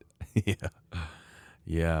 Yeah.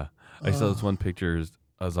 Yeah. I saw this one picture.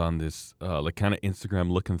 I was on this like kind of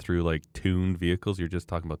Instagram looking through like tuned vehicles. You're just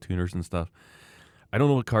talking about tuners and stuff. I don't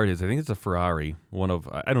know what car it is. I think it's a Ferrari. One of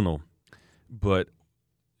I don't know, but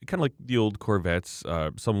kind of like the old Corvettes.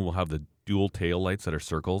 Some will have the dual tail lights that are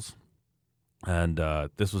circles, and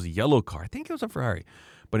this was a yellow car. I think it was a Ferrari.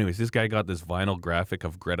 But anyways, this guy got this vinyl graphic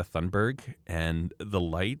of Greta Thunberg, and the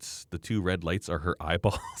lights, the two red lights, are her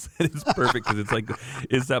eyeballs. And it's perfect because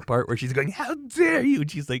it's that part where she's going, "How dare you!" And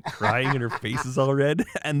she's like crying, and her face is all red,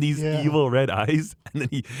 and these evil red eyes. And then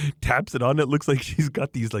he taps it on. It looks like she's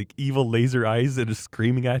got these like evil laser eyes and is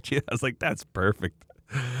screaming at you. I was like, "That's perfect."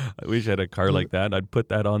 I wish I had a car like that. I'd put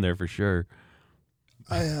that on there for sure.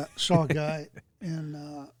 I saw a guy,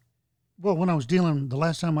 and when I was dealing, the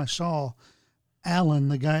last time I saw Alan,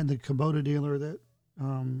 the guy, the Kubota dealer that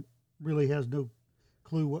really has no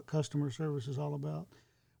clue what customer service is all about.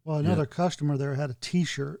 Well, another customer there had a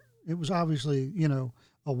T-shirt. It was obviously,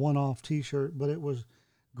 a one-off T-shirt, but it was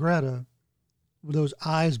Greta with those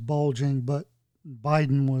eyes bulging, but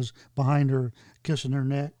Biden was behind her kissing her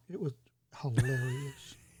neck. It was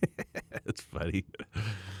hilarious. That's funny.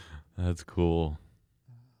 That's cool.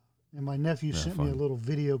 And my nephew sent me a little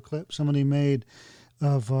video clip somebody made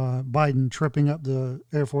of Biden tripping up the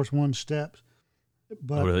Air Force One steps.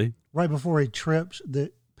 But really? Right before he trips,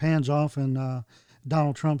 that pans off and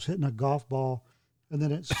Donald Trump's hitting a golf ball, and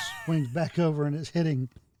then it swings back over and it's hitting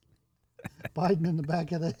Biden in the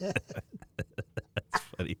back of the head. That's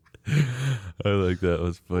funny. I like that. It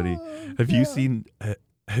was funny. Have you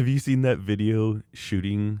seen that video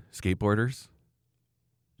shooting skateboarders?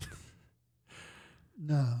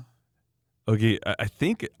 No. Okay, I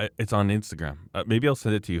think it's on Instagram. Maybe I'll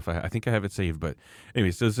send it to you if I think I have it saved. But anyway,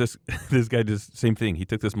 so this guy does the same thing. He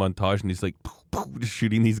took this montage and he's like just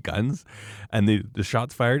shooting these guns, and the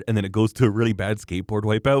shots fired, and then it goes to a really bad skateboard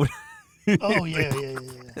wipeout. Oh yeah.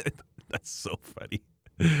 That's so funny.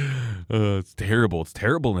 It's terrible. It's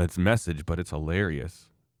terrible in its message, but it's hilarious.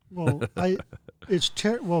 Well, Well,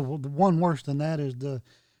 the one worse than that is the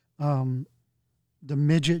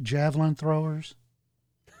midget javelin throwers.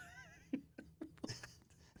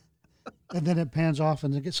 And then it pans off,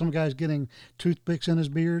 and some guy's getting toothpicks in his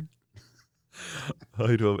beard.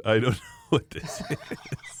 I don't know what this is.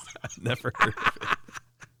 I've never heard of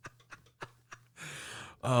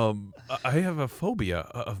it. I have a phobia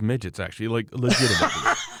of midgets, actually, like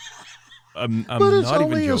legitimately. I'm but it's not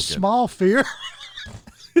only even joking. A small fear.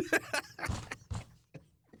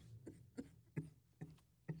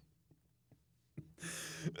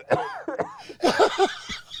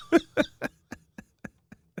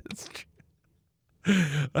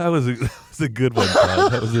 That was a good one,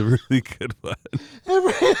 Todd. That was a really good one.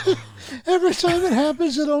 Every time it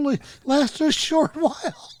happens, it only lasts a short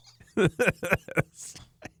while.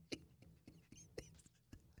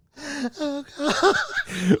 Oh, God.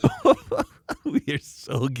 We're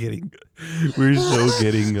so getting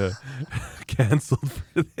canceled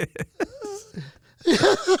for this.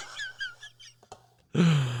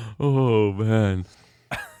 Oh man,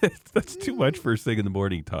 that's too much first thing in the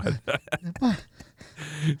morning, Todd.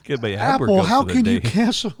 Get my ab Apple, workout how for the can day. you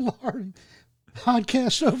cancel our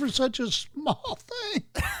podcast over such a small thing?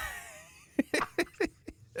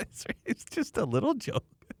 It's just a little joke.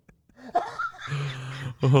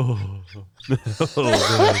 Oh,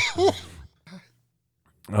 man.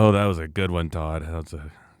 Oh, that was a good one, Todd. That was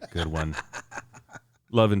a good one.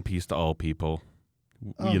 Love and peace to all people.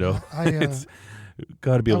 It's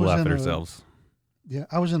got to be able to laugh at ourselves. Yeah,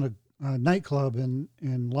 I was in a nightclub in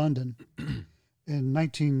London in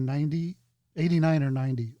 1990, 89 or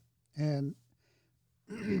 90. And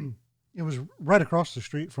it was right across the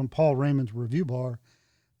street from Paul Raymond's Review Bar.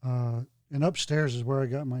 And upstairs is where I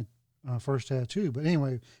got my first tattoo. But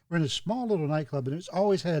anyway, we're in a small little nightclub, and it's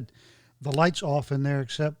always had the lights off in there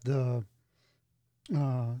except the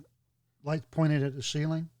lights pointed at the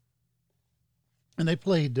ceiling. And they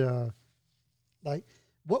played like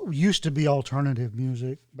what used to be alternative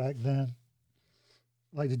music back then,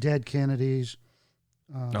 like the Dead Kennedys,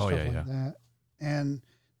 stuff like that. And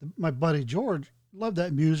my buddy George loved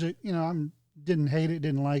that music. Didn't hate it,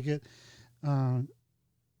 didn't like it.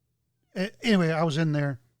 Anyway, I was in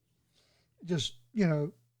there, just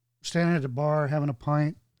standing at the bar having a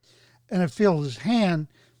pint, and I feel his hand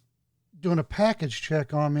doing a package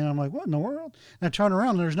check on me, and I'm like, "What in the world?" And I turn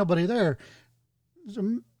around, and there's nobody there. There's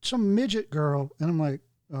some midget girl, and I'm like,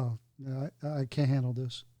 "Oh, no, I can't handle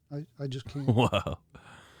this. I just can't." Wow.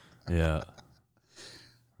 Yeah.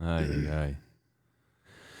 Aye.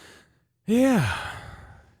 Yeah.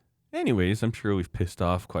 Anyways, I'm sure we've pissed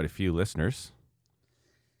off quite a few listeners.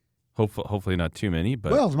 Hopefully not too many,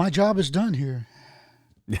 but Well, my job is done here.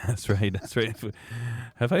 yeah, that's right. That's right.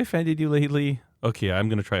 Have I offended you lately? Okay, I'm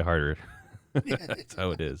gonna try harder. That's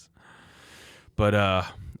how it is. But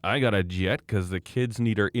I got a jet because the kids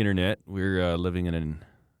need our internet. We're living in an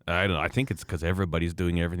I don't know. I think it's because everybody's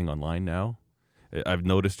doing everything online now. I've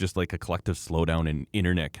noticed just like a collective slowdown in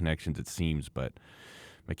internet connections. It seems, but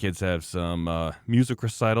my kids have some music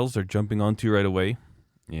recitals they're jumping onto right away,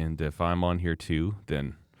 and if I'm on here too,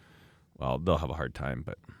 then well, they'll have a hard time.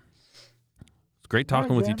 But it's great All right,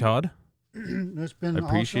 talking with you, Jeremy. Todd. It's been I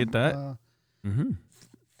appreciate awesome. that. Mm-hmm.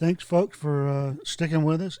 Thanks, folks, for sticking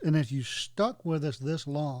with us. And if you stuck with us this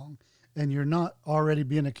long and you're not already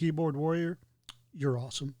being a keyboard warrior, you're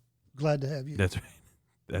awesome. Glad to have you. That's right.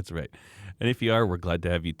 That's right. And if you are, we're glad to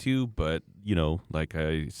have you too. But, you know, like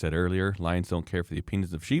I said earlier, lions don't care for the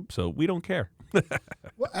opinions of sheep, so we don't care.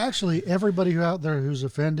 Well, actually, everybody out there who's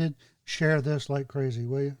offended, share this like crazy,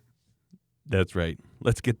 will you? That's right.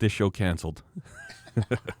 Let's get this show canceled.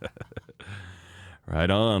 Right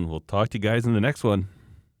on. We'll talk to you guys in the next one.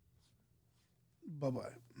 Bye-bye.